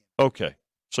Tennessee winning the game. Okay,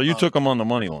 so you took them on the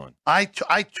money line. I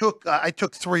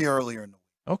took 3 earlier in the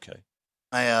week. Okay.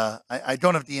 I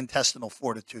don't have the intestinal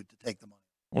fortitude to take the money.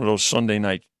 One of those Sunday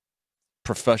night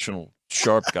professional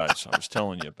sharp guys I was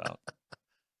telling you about.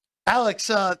 Alex,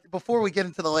 before we get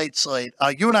into the late slate,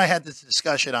 you and I had this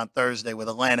discussion on Thursday with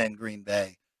Atlanta and Green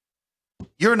Bay.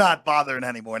 You're not bothering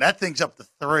anymore. That thing's up to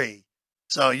 3.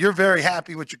 So you're very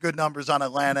happy with your good numbers on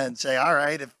Atlanta and say, all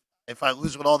right, if I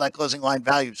lose with all that closing line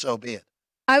value, so be it.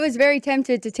 I was very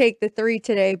tempted to take the 3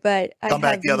 today, but I come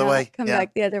back the other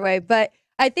way. But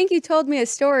I think you told me a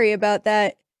story about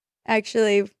that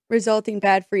actually resulting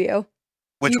bad for you.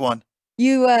 Which one?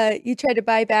 You tried to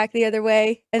buy back the other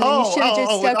way, and then you should have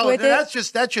just stuck with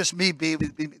it. That's just me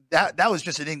that was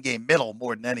just an in-game middle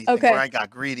more than anything, okay. Where I got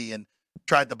greedy and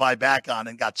tried to buy back on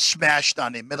and got smashed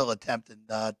on the middle attempt and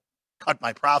cut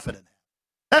my profit in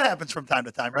half. That happens from time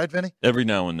to time, right, Vinny? Every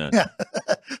now and then. Yeah.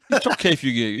 It's okay if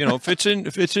you get,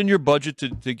 if it's in your budget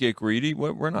to get greedy,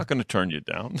 we're not going to turn you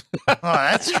down. Oh,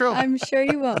 that's true. I'm sure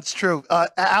you will. That's true.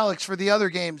 Alex, for the other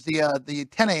games, the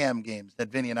 10 a.m. games that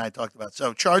Vinny and I talked about.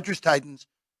 So Chargers, Titans,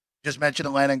 just mentioned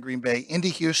Atlanta and Green Bay, Indy,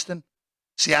 Houston,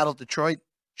 Seattle, Detroit,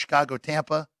 Chicago,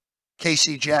 Tampa,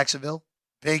 KC, Jacksonville,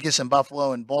 Vegas and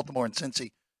Buffalo, and Baltimore and Cincy.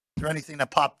 Is there anything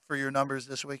that popped for your numbers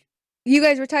this week? You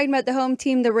guys were talking about the home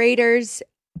team, the Raiders.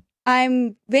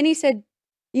 Vinny said,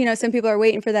 some people are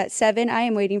waiting for that 7. I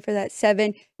am waiting for that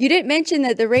 7. You didn't mention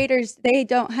that the Raiders, they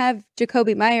don't have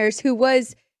Jacoby Myers, who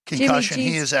was concussion. Jimmy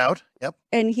G's, he is out. Yep.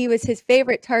 And he was his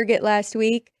favorite target last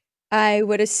week. I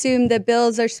would assume the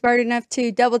Bills are smart enough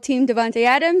to double team Devontae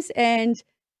Adams and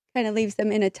kind of leaves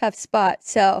them in a tough spot.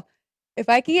 So if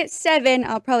I can get 7,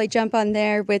 I'll probably jump on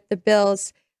there with the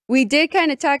Bills. We did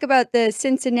kind of talk about the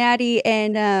Cincinnati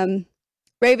and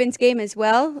Ravens game as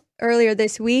well earlier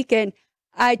this week. And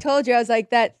I told you, I was like,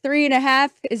 that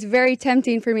 3.5 is very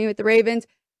tempting for me with the Ravens.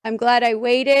 I'm glad I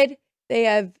waited. They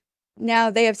have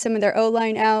some of their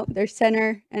O-line out, their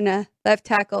center and a left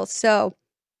tackle. So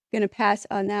going to pass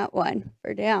on that one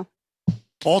for now.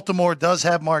 Baltimore does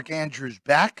have Mark Andrews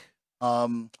back.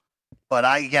 But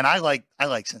I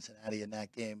like Cincinnati in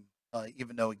that game,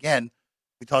 even though, again,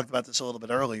 we talked about this a little bit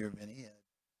earlier, Vinny.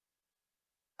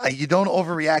 You don't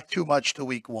overreact too much to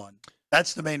week 1.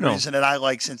 That's the main reason that I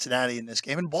like Cincinnati in this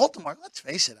game. And Baltimore, let's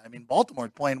face it, Baltimore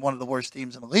is playing one of the worst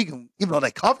teams in the league, and even though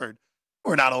they covered,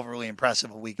 were not overly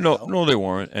impressive a week ago. No, they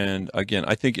weren't. And again,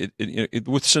 I think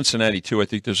with Cincinnati too, I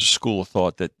think there's a school of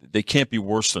thought that they can't be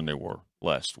worse than they were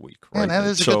last week. Right? Yeah, that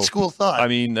is a good school of thought.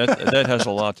 That has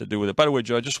a lot to do with it. By the way,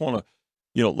 Joe, I just want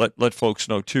to let folks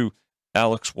know too.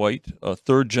 Alex White, a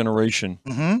third generation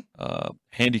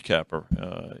handicapper,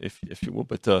 if you will,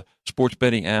 but sports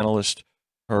betting analyst.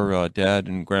 Her dad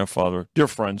and grandfather, dear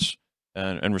friends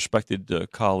and respected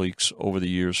colleagues over the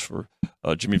years for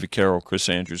Jimmy Vaccaro, Chris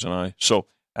Andrews, and I. So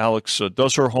Alex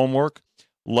does her homework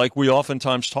like we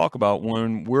oftentimes talk about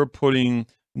when we're putting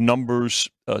numbers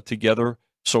together.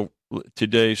 So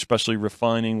today, especially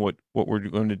refining what we're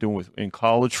going to do in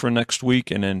college for next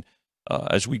week, and then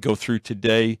as we go through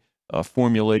today,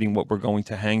 formulating what we're going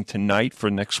to hang tonight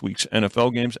for next week's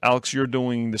NFL games. Alex, you're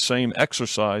doing the same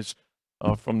exercise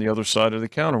from the other side of the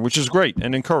counter, which is great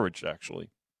and encouraged,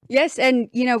 actually. Yes, and,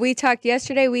 we talked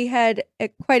yesterday. We had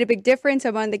quite a big difference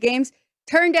among the games.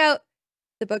 Turned out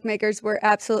the bookmakers were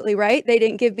absolutely right. They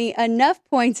didn't give me enough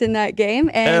points in that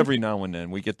game. And every now and then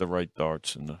we get the right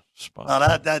darts in the spot. Well,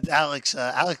 Alex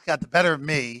got the better of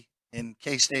me in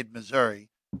K-State, Missouri.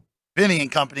 Vinny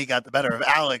and company got the better of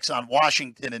Alex on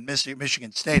Washington and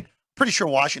Michigan State. Pretty sure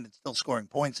Washington's still scoring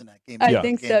points in that game. I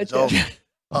think so, too.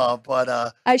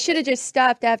 But I should have just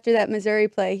stopped after that Missouri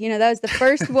play. That was the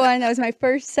first one. That was my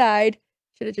first side.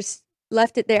 Should have just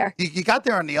left it there. You got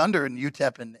there on the under in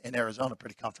UTEP in Arizona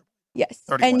pretty comfortable. Yes,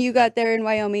 and you got there in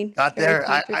Wyoming. Got there.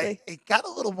 It got a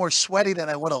little more sweaty than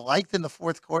I would have liked in the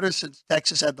fourth quarter since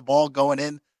Texas had the ball going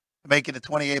in to make it a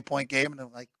 28-point game. And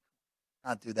I'm like,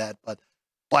 not do that. But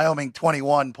Wyoming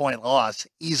 21-point loss,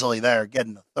 easily there,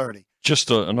 getting to 30. Just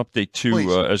an update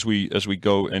too, as we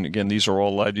go, and again, these are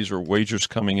all live. These are wagers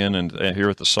coming in, and here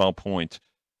at the Sol Point,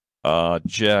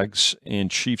 Jags and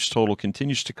Chiefs total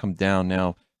continues to come down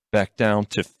now, back down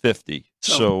to 50.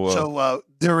 So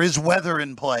there is weather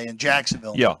in play in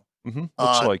Jacksonville. Yeah,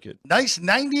 looks like it. Nice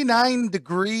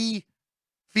 99-degree,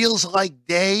 feels like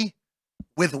day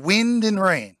with wind and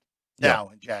rain.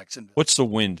 Now in Jacksonville. What's the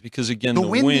wind? Because again, the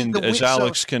wind, as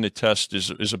Alex can attest,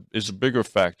 is a bigger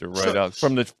factor, right? Alex,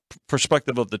 from the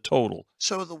perspective of the total.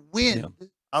 So the wind,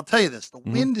 I'll tell you this: the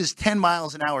wind is 10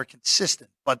 miles an hour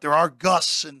consistent, but there are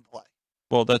gusts in play.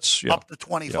 Well, that's up to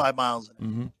 25 miles an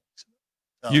hour.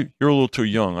 So. You're a little too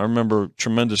young. I remember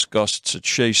tremendous gusts at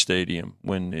Shea Stadium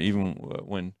when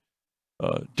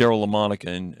Darryl LaMonica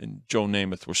and Joe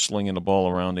Namath were slinging the ball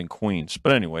around in Queens.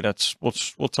 But anyway,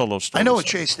 we'll tell those stories. I know what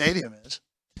Shea Stadium is.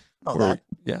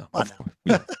 Yeah. But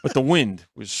the wind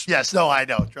was... Yes, no, I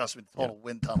know. Trust me, total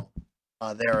wind tunnel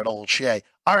there at Old Shea.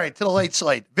 All right, to the late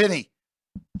slate. Vinny,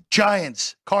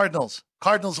 Giants, Cardinals.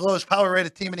 Cardinals lowest power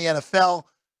rated team in the NFL.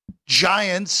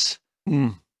 Giants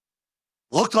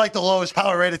looked like the lowest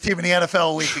power rated team in the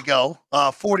NFL a week ago.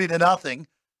 40-0.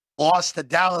 Lost to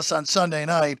Dallas on Sunday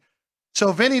night.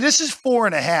 So, Vinny, this is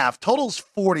 4.5. Total's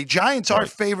 40. Giants are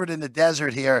favored in the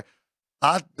desert here.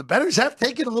 The bettors have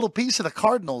taken a little piece of the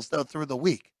Cardinals, though, through the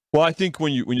week. Well, I think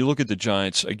when you look at the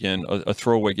Giants, again, a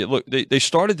throwaway game. Look, they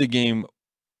started the game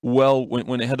well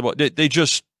when they had the ball. They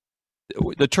just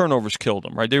the turnovers killed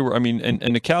them, right? They were,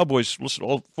 and the Cowboys. Listen,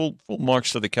 all full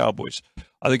marks to the Cowboys.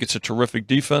 I think it's a terrific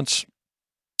defense.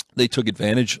 They took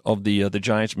advantage of the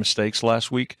Giants' mistakes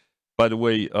last week. By the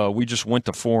way, we just went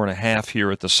to 4.5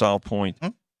 here at the South Point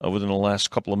within the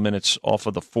last couple of minutes off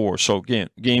of the 4. So again,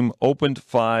 game opened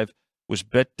 5, was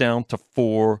bet down to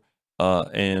 4,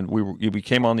 and we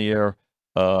came on the air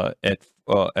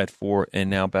at 4, and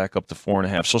now back up to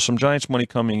 4.5. So some Giants money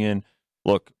coming in.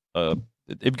 Look,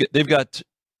 they've got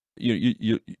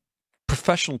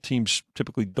professional teams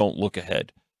typically don't look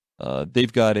ahead.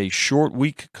 They've got a short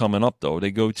week coming up, though.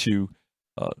 They go to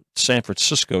San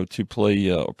Francisco to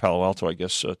play, or Palo Alto, I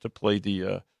guess, to play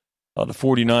the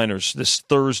 49ers this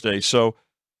Thursday. So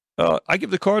I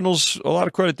give the Cardinals a lot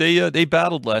of credit. They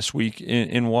battled last week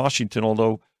in Washington,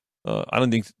 although I don't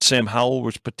think Sam Howell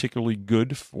was particularly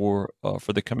good for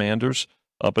the Commanders.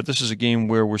 But this is a game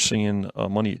where we're seeing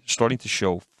money starting to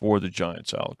show for the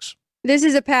Giants, Alex. This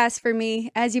is a pass for me.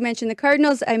 As you mentioned, the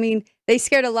Cardinals, I mean, they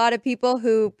scared a lot of people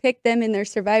who picked them in their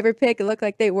survivor pick. It looked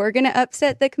like they were going to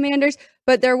upset the Commanders,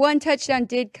 but their one touchdown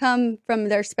did come from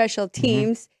their special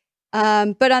teams.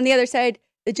 But on the other side,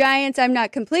 the Giants, I'm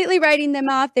not completely writing them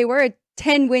off. They were a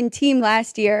 10-win team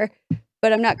last year,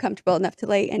 but I'm not comfortable enough to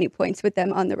lay any points with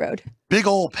them on the road. Big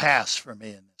old pass for me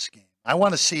in this game. I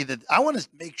want to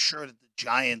make sure that the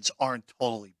Giants aren't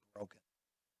totally broken.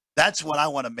 That's what I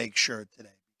want to make sure today.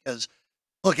 Because,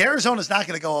 look, Arizona's not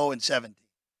going to go 0-17. At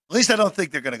least I don't think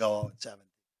they're going to go 0-17.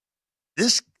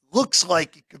 This looks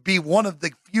like it could be one of the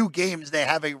few games they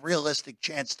have a realistic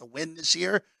chance to win this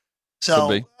year.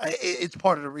 So it's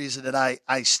part of the reason that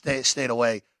I stayed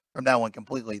away from that one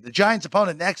completely. The Giants'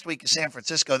 opponent next week is San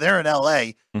Francisco. They're in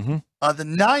L.A. The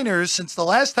Niners, since the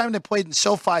last time they played in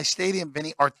SoFi Stadium,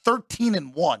 Vinny, are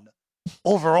 13-1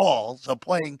 overall. So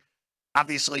playing –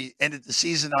 obviously ended the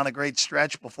season on a great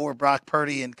stretch before Brock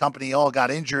Purdy and company all got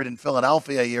injured in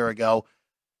Philadelphia a year ago.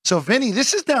 So, Vinny,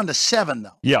 this is down to 7,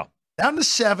 though. Yeah. Down to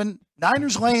 7.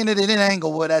 Niners laying it in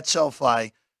Englewood at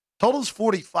SoFi. Total's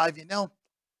 45.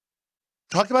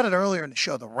 Talked about it earlier in the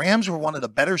show. The Rams were one of the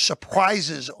better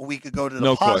surprises a week ago to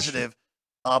the positive.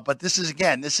 But this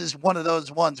is one of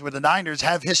those ones where the Niners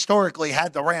have historically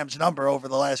had the Rams number over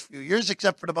the last few years,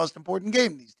 except for the most important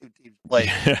game these two teams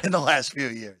played in the last few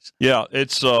years. Yeah,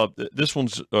 it's this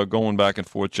one's going back and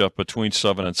forth, Jeff, between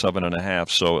 7 and 7.5.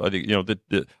 So I think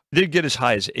they did get as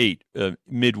high as 8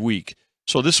 midweek.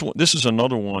 So this is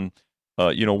another one,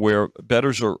 where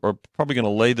bettors are probably going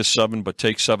to lay the 7, but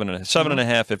take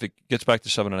 7.5. If it gets back to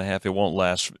 7.5, it won't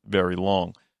last very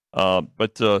long.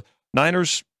 But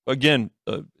Niners. Again,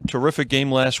 terrific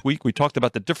game last week. We talked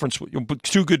about the difference.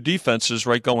 Two good defenses,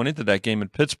 right, going into that game in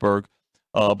Pittsburgh,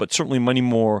 but certainly many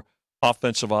more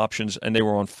offensive options, and they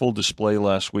were on full display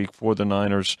last week for the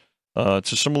Niners.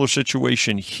 It's a similar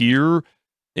situation here,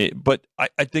 but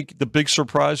I think the big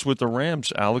surprise with the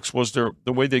Rams, Alex, was the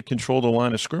way they controlled the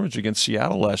line of scrimmage against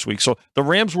Seattle last week. So the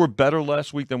Rams were better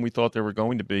last week than we thought they were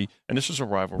going to be, and this is a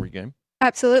rivalry game.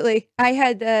 Absolutely. I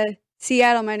had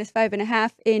Seattle minus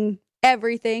 5.5 in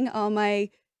everything, all my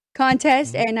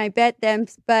contests, and I bet them.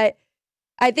 But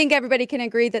I think everybody can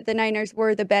agree that the Niners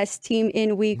were the best team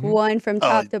in week 1 from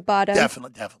top to bottom.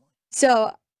 Definitely.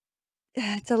 So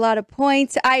it's a lot of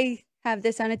points. I have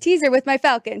this on a teaser with my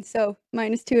Falcons. So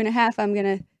minus 2.5, I'm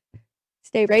going to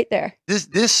stay right there. This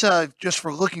just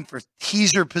for looking for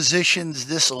teaser positions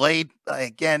this late,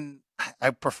 again, I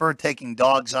prefer taking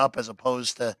dogs up as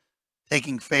opposed to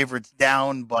taking favorites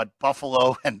down, but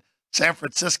Buffalo and San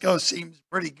Francisco seems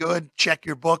pretty good. Check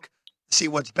your book, see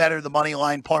what's better, the money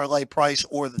line parlay price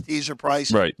or the teaser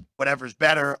price. Right. Whatever's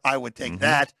better, I would take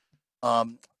that.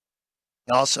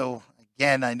 Also,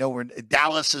 again, I know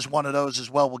Dallas is one of those as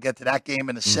well. We'll get to that game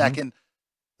in a second.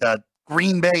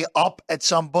 Green Bay up at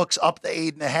some books, up to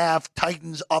 8.5.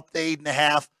 Titans up to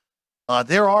 8.5.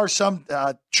 There are some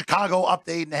Chicago up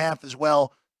to 8.5 as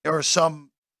well. There are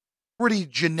some pretty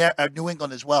generic New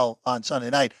England as well on Sunday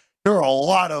night. There are a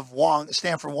lot of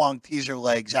Stanford Wong teaser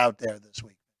legs out there this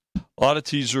week. A lot of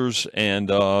teasers,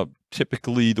 and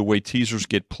typically the way teasers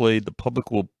get played, the public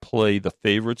will play the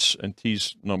favorites and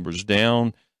tease numbers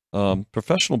down.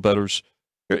 Professional bettors,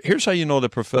 here's how you know that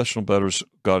professional bettors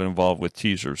got involved with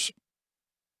teasers.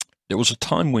 There was a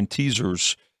time when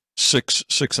teasers,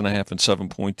 6.5, and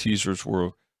 7-point teasers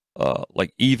were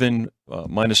like even,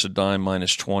 minus a dime,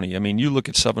 minus 20. I mean, you look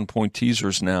at 7-point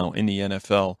teasers now in the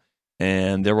NFL,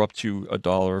 and they're up to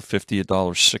 $1.50,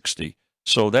 $1.60.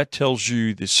 So that tells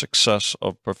you the success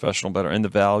of professional bettor and the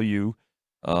value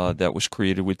that was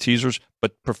created with teasers.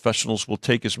 But professionals will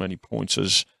take as many points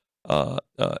as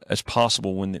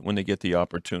possible when they get the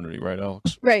opportunity, right,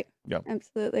 Alex? Right. Yeah.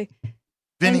 Absolutely.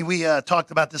 Vinny, we talked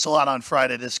about this a lot on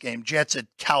Friday, this game. Jets at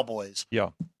Cowboys. Yeah.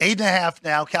 8.5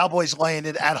 now. Cowboys laying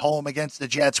it at home against the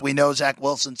Jets. We know Zach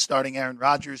Wilson starting Aaron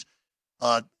Rodgers,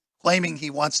 claiming he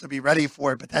wants to be ready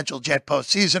for a potential Jet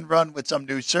postseason run with some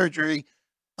new surgery.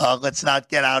 Let's not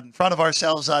get out in front of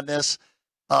ourselves on this.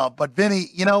 But, Vinny,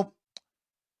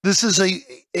 this is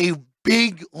a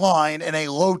big line and a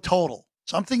low total.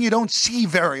 Something you don't see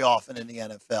very often in the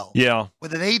NFL. Yeah.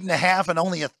 With an 8.5 and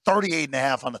only a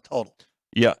 38.5 on the total.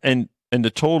 Yeah, and the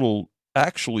total,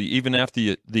 actually, even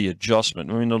after the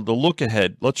adjustment, I mean, the look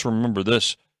ahead, let's remember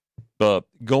this.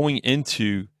 Going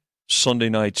into Monday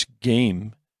night's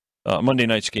game,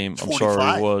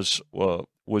 45. Was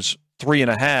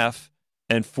 3.5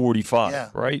 and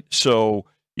 45, right? So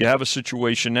you have a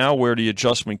situation now where the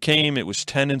adjustment came. It was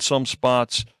 10 in some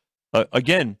spots.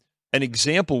 Again, an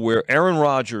example where Aaron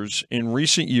Rodgers in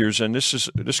recent years, and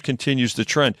this continues the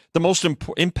trend, the most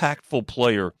impactful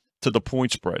player to the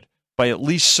point spread by at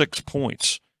least 6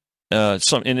 points.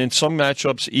 And in some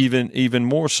matchups, even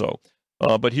more so.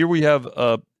 But here we have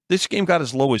this game got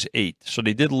as low as 8, so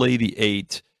they did lay the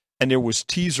 8, and there was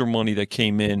teaser money that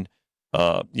came in,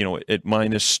 at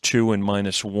 -2 and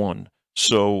 -1.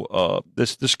 So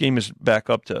this game is back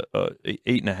up to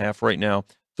 8.5 right now,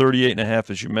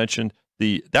 38.5 as you mentioned.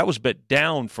 That was bet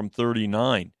down from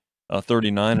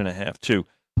 39.5 too.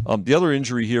 The other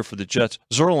injury here for the Jets,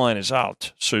 Zerline is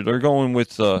out, so they're going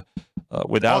with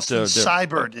without Austin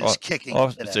Seibert is kicking.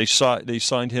 They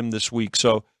signed him this week,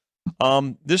 so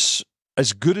this,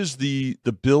 as good as the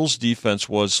Bills defense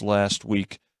was last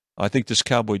week, I think this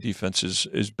Cowboy defense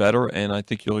is better, and I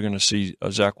think you're going to see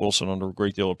Zach Wilson under a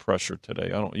great deal of pressure today.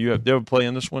 Do you have a play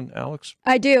in this one, Alex?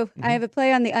 I do. Mm-hmm. I have a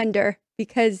play on the under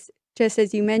because, just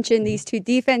as you mentioned, these two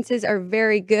defenses are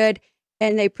very good,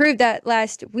 and they proved that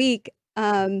last week.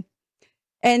 And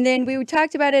then we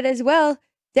talked about it as well.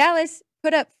 Dallas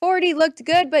put up 40, looked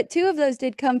good, but 2 of those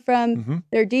did come from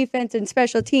their defense and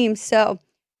special teams. So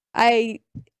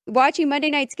watching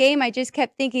Monday night's game, I just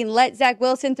kept thinking, let Zach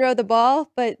Wilson throw the ball,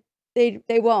 but they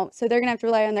won't. So they're going to have to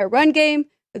rely on their run game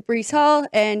with Breece Hall,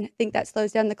 and I think that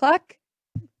slows down the clock.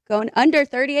 Going under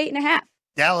 38.5.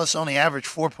 Dallas only averaged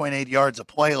 4.8 yards a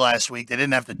play last week. They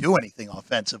didn't have to do anything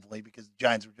offensively because the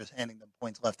Giants were just handing them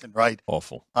points left and right.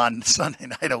 Awful. On Sunday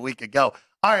night a week ago.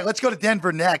 All right, let's go to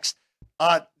Denver next.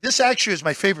 This actually is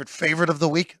my favorite of the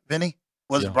week, Vinny.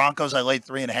 Was the Broncos. I laid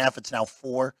 3.5. It's now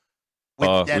 4.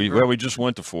 We just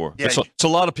went to 4. Yeah, it's a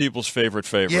lot of people's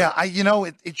favorite. Yeah,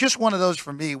 it's just one of those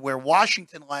for me where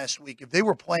Washington last week, if they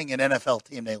were playing an NFL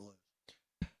team, they lose.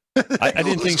 I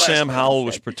didn't think Sam Howell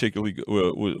was particularly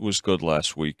was good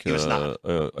last week. He was not.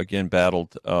 Again,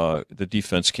 battled. The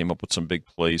defense came up with some big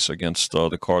plays against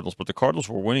the Cardinals, but the Cardinals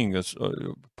were winning as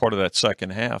part of that second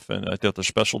half, and I thought their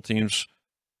special teams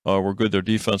were good. Their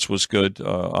defense was good.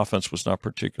 Offense was not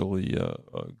particularly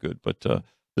good, but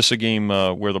this is a game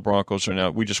where the Broncos are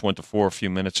now. We just went to 4 a few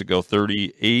minutes ago,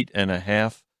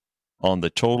 38.5 on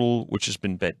the total, which has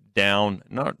been bet down.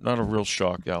 Not a real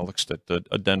shock, Alex, that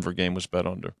a Denver game was bet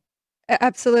under.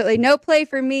 Absolutely. No play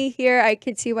for me here. I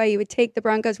could see why you would take the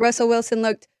Broncos. Russell Wilson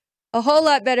looked a whole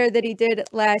lot better than he did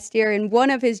last year. In one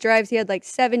of his drives, he had like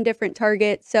 7 different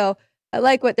targets. So I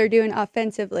like what they're doing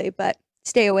offensively, but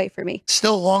stay away from me.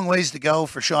 Still a long ways to go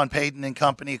for Sean Payton and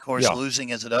company. Of course, losing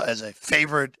as a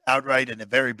favorite outright and a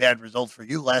very bad result for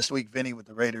you last week, Vinny, with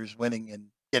the Raiders winning and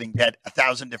getting bet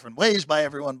 1,000 different ways by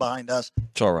everyone behind us.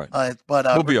 It's all right. But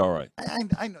we'll be all right.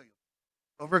 I know you.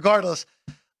 But regardless,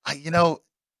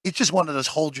 it's just one of those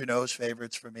hold your nose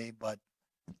favorites for me. But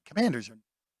Commanders are,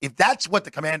 if that's what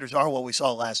the Commanders are, what we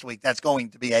saw last week, that's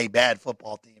going to be a bad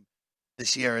football team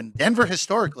this year. And Denver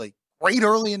historically great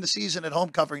early in the season at home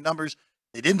covering numbers.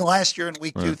 They didn't last year in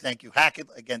week 2. Thank you, Hackett,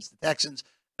 against the Texans.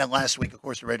 And last week, of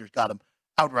course, the Raiders got them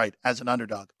outright as an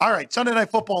underdog. All right, Sunday Night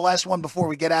Football, last one before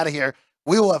we get out of here.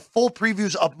 We will have full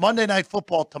previews of Monday Night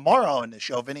Football tomorrow in the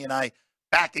show. Vinny and I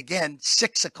back again,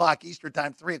 6 o'clock Eastern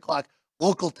time, 3 o'clock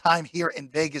local time here in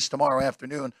Vegas tomorrow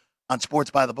afternoon on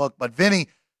Sports by the Book. But, Vinny,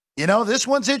 this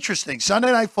one's interesting.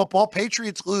 Sunday Night Football,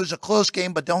 Patriots lose a close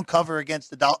game but don't cover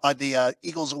against the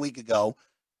Eagles a week ago.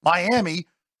 Miami,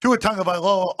 Tua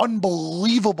Tagovailoa,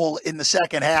 unbelievable in the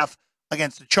second half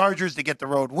against the Chargers to get the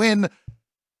road win.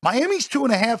 Miami's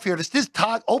 2.5 here. This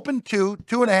open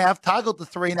 2.5, toggled to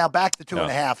 3, now back to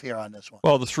 2.5 here on this one.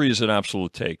 Well, the 3 is an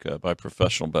absolute take by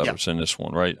professional bettors in this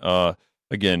one, right?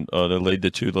 Again, they laid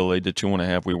the 2, they laid the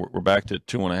 2.5. We're back to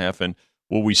 2.5, and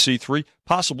will we see 3?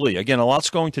 Possibly. Again, a lot's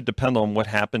going to depend on what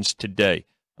happens today.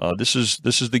 This is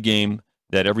the game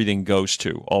that everything goes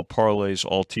to. All parlays,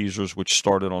 all teasers, which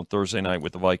started on Thursday night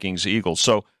with the Vikings-Eagles.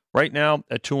 So right now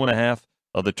at 2.5,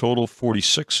 the total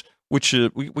 46. which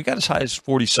we got as high as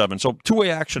 47. So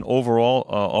two-way action overall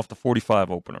off the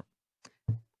 45 opener.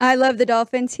 I love the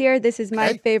Dolphins here. This is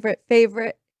my favorite,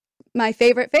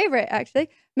 actually.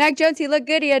 Mac Jones, he looked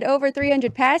good. He had over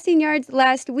 300 passing yards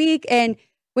last week. And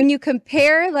when you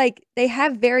compare, like, they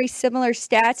have very similar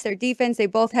stats. Their defense, they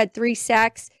both had 3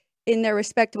 sacks in their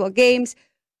respectable games.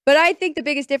 But I think the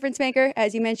biggest difference maker,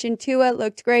 as you mentioned, Tua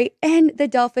looked great. And the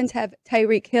Dolphins have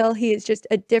Tyreek Hill. He is just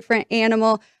a different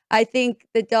animal. I think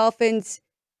the Dolphins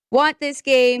want this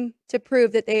game to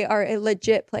prove that they are a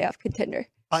legit playoff contender.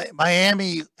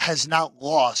 Miami has not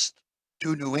lost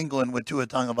to New England with Tua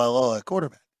Tagovailoa at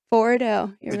quarterback.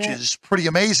 4-0. Which is pretty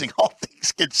amazing, all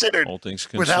things considered.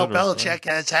 With how Belichick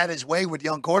has had his way with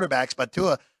young quarterbacks, but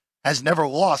Tua has never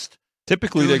lost.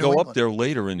 Typically, they go up there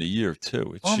later in the year,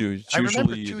 too. It's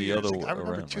usually the other way around. I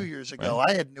remember 2 years ago,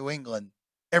 I had New England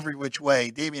every which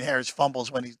way. Damian Harris fumbles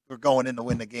when we're going in to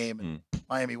win the game, and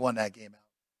Miami won that game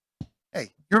out.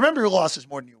 Hey, you remember your losses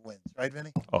more than your wins, right,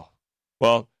 Vinny? Oh,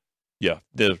 well, yeah.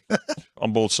 They're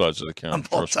on both sides of the counter. On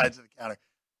both sides of the counter.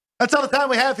 That's all the time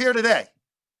we have here today.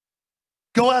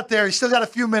 Go out there. You still got a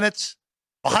few minutes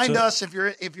behind us. If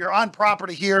you're on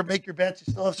property here, make your bets.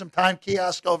 You still have some time.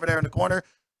 Kiosk over there in the corner.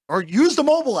 Or use the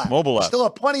mobile app. You still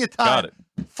have plenty of time. Got it.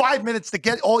 5 minutes to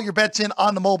get all your bets in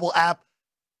on the mobile app.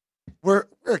 We're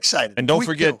excited. And don't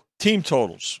forget team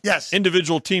totals. Yes.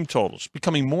 Individual team totals.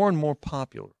 Becoming more and more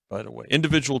popular, by the way.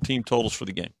 Individual team totals for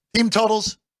the game. Team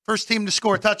totals. First team to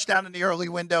score a touchdown in the early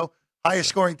window. Highest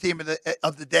scoring team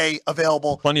of the day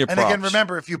available. Plenty of props. And again,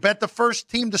 remember, if you bet the first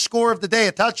team to score of the day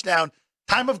a touchdown,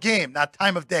 time of game, not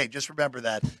time of day. Just remember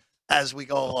that as we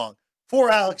go along.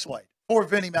 For Alex White, for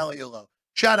Vinny Magliulo,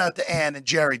 shout out to Ann and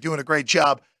Jerry doing a great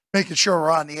job making sure we're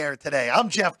on the air today. I'm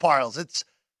Jeff Parles. It's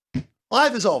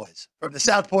live as always from the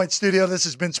South Point studio. This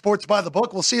has been Sports by the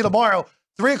Book. We'll see you tomorrow,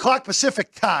 3 o'clock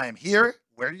Pacific time here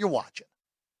where you watch it.